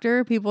a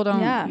doctor. People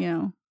don't,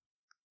 Yeah.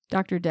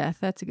 Dr. Death.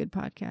 That's a good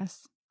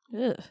podcast.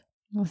 Ugh.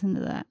 Listen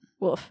to that.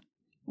 Wolf.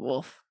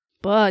 Wolf.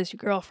 Buzz, your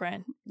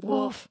girlfriend.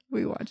 Wolf.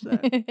 We watched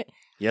that.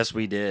 Yes,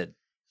 we did.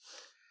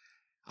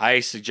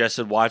 I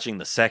suggested watching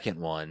the second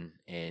one,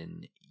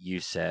 and you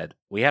said,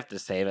 we have to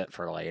save it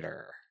for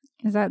later.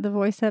 Is that the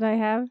voice that I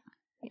have?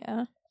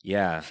 Yeah.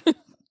 Yeah.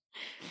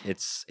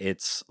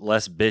 It's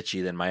less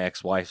bitchy than my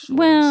ex-wif's voice.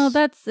 Well,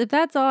 if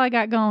that's all I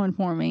got going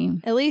for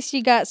me. At least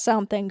you got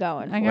something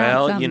going. I got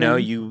Well, something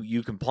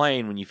you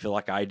complain when you feel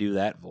like I do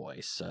that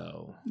voice,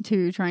 so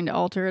to trying to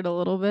alter it a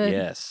little bit.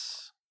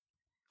 yes.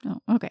 Oh,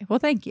 okay. Well,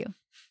 thank you.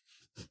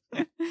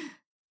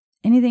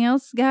 Anything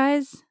else,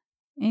 guys?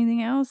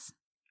 Anything else?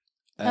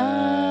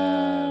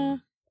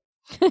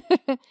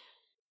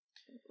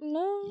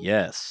 No.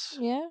 Yes.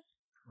 Yeah.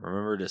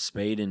 Remember to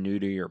spade and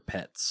neuter your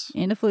pets.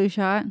 And a flu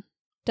shot.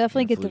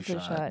 Definitely And get flu the flu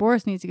shot. shot.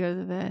 Boris needs to go to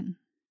the vet.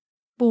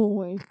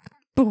 Boy.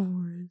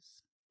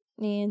 Boris.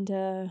 And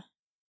I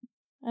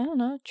don't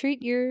know.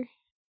 Treat your.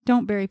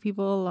 Don't bury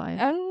people alive.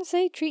 I'm gonna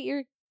say treat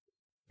your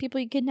people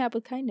you kidnap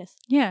with kindness.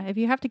 Yeah, if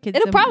you have to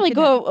kidnap It'll probably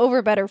go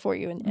over better for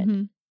you in the end.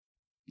 Mhm.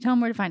 Tell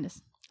them where to find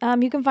us.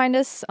 You can find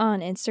us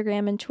on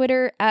Instagram and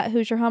Twitter at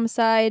Hoosier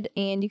Homicide,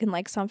 and you can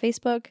like us on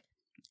Facebook.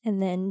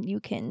 And then you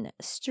can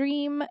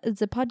stream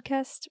the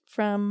podcast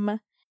from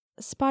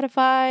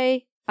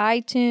Spotify,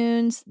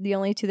 iTunes, the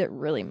only 2 that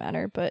really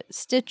matter, but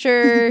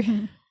Stitcher,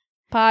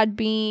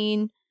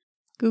 Podbean,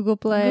 Google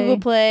Play. Google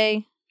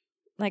Play.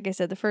 like I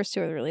said, the first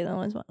 2 are really the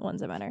ones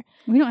that matter.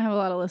 We don't have a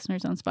lot of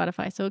listeners on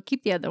Spotify, so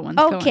keep the other ones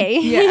going. Okay.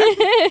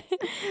 Yeah.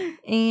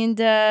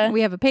 And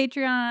We have a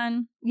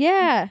Patreon.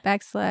 yeah,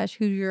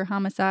 /Hoosier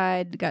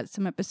Homicide. Got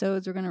some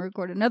episodes. We're going to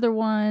record another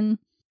one.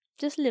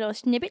 just little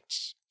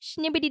snippets,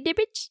 snippety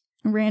dippets.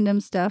 Random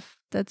stuff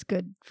that's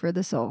good for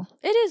the soul.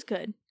 It is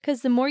good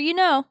because the more you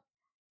know.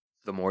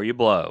 The more you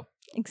blow.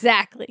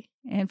 Exactly.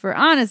 And for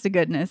honest to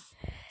goodness,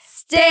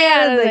 Stay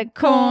out of the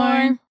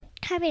corn.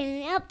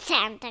 Coming up,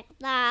 Santa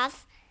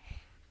Claus.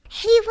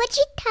 Hey, what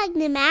you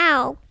talking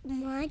about?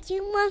 What do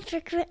you want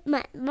for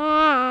Christmas,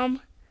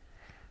 Mom?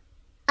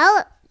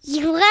 Oh,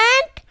 you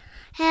want?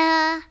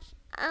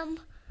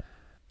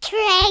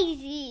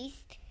 Crazy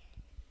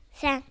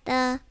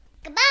Santa.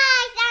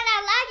 Goodbye, Santa.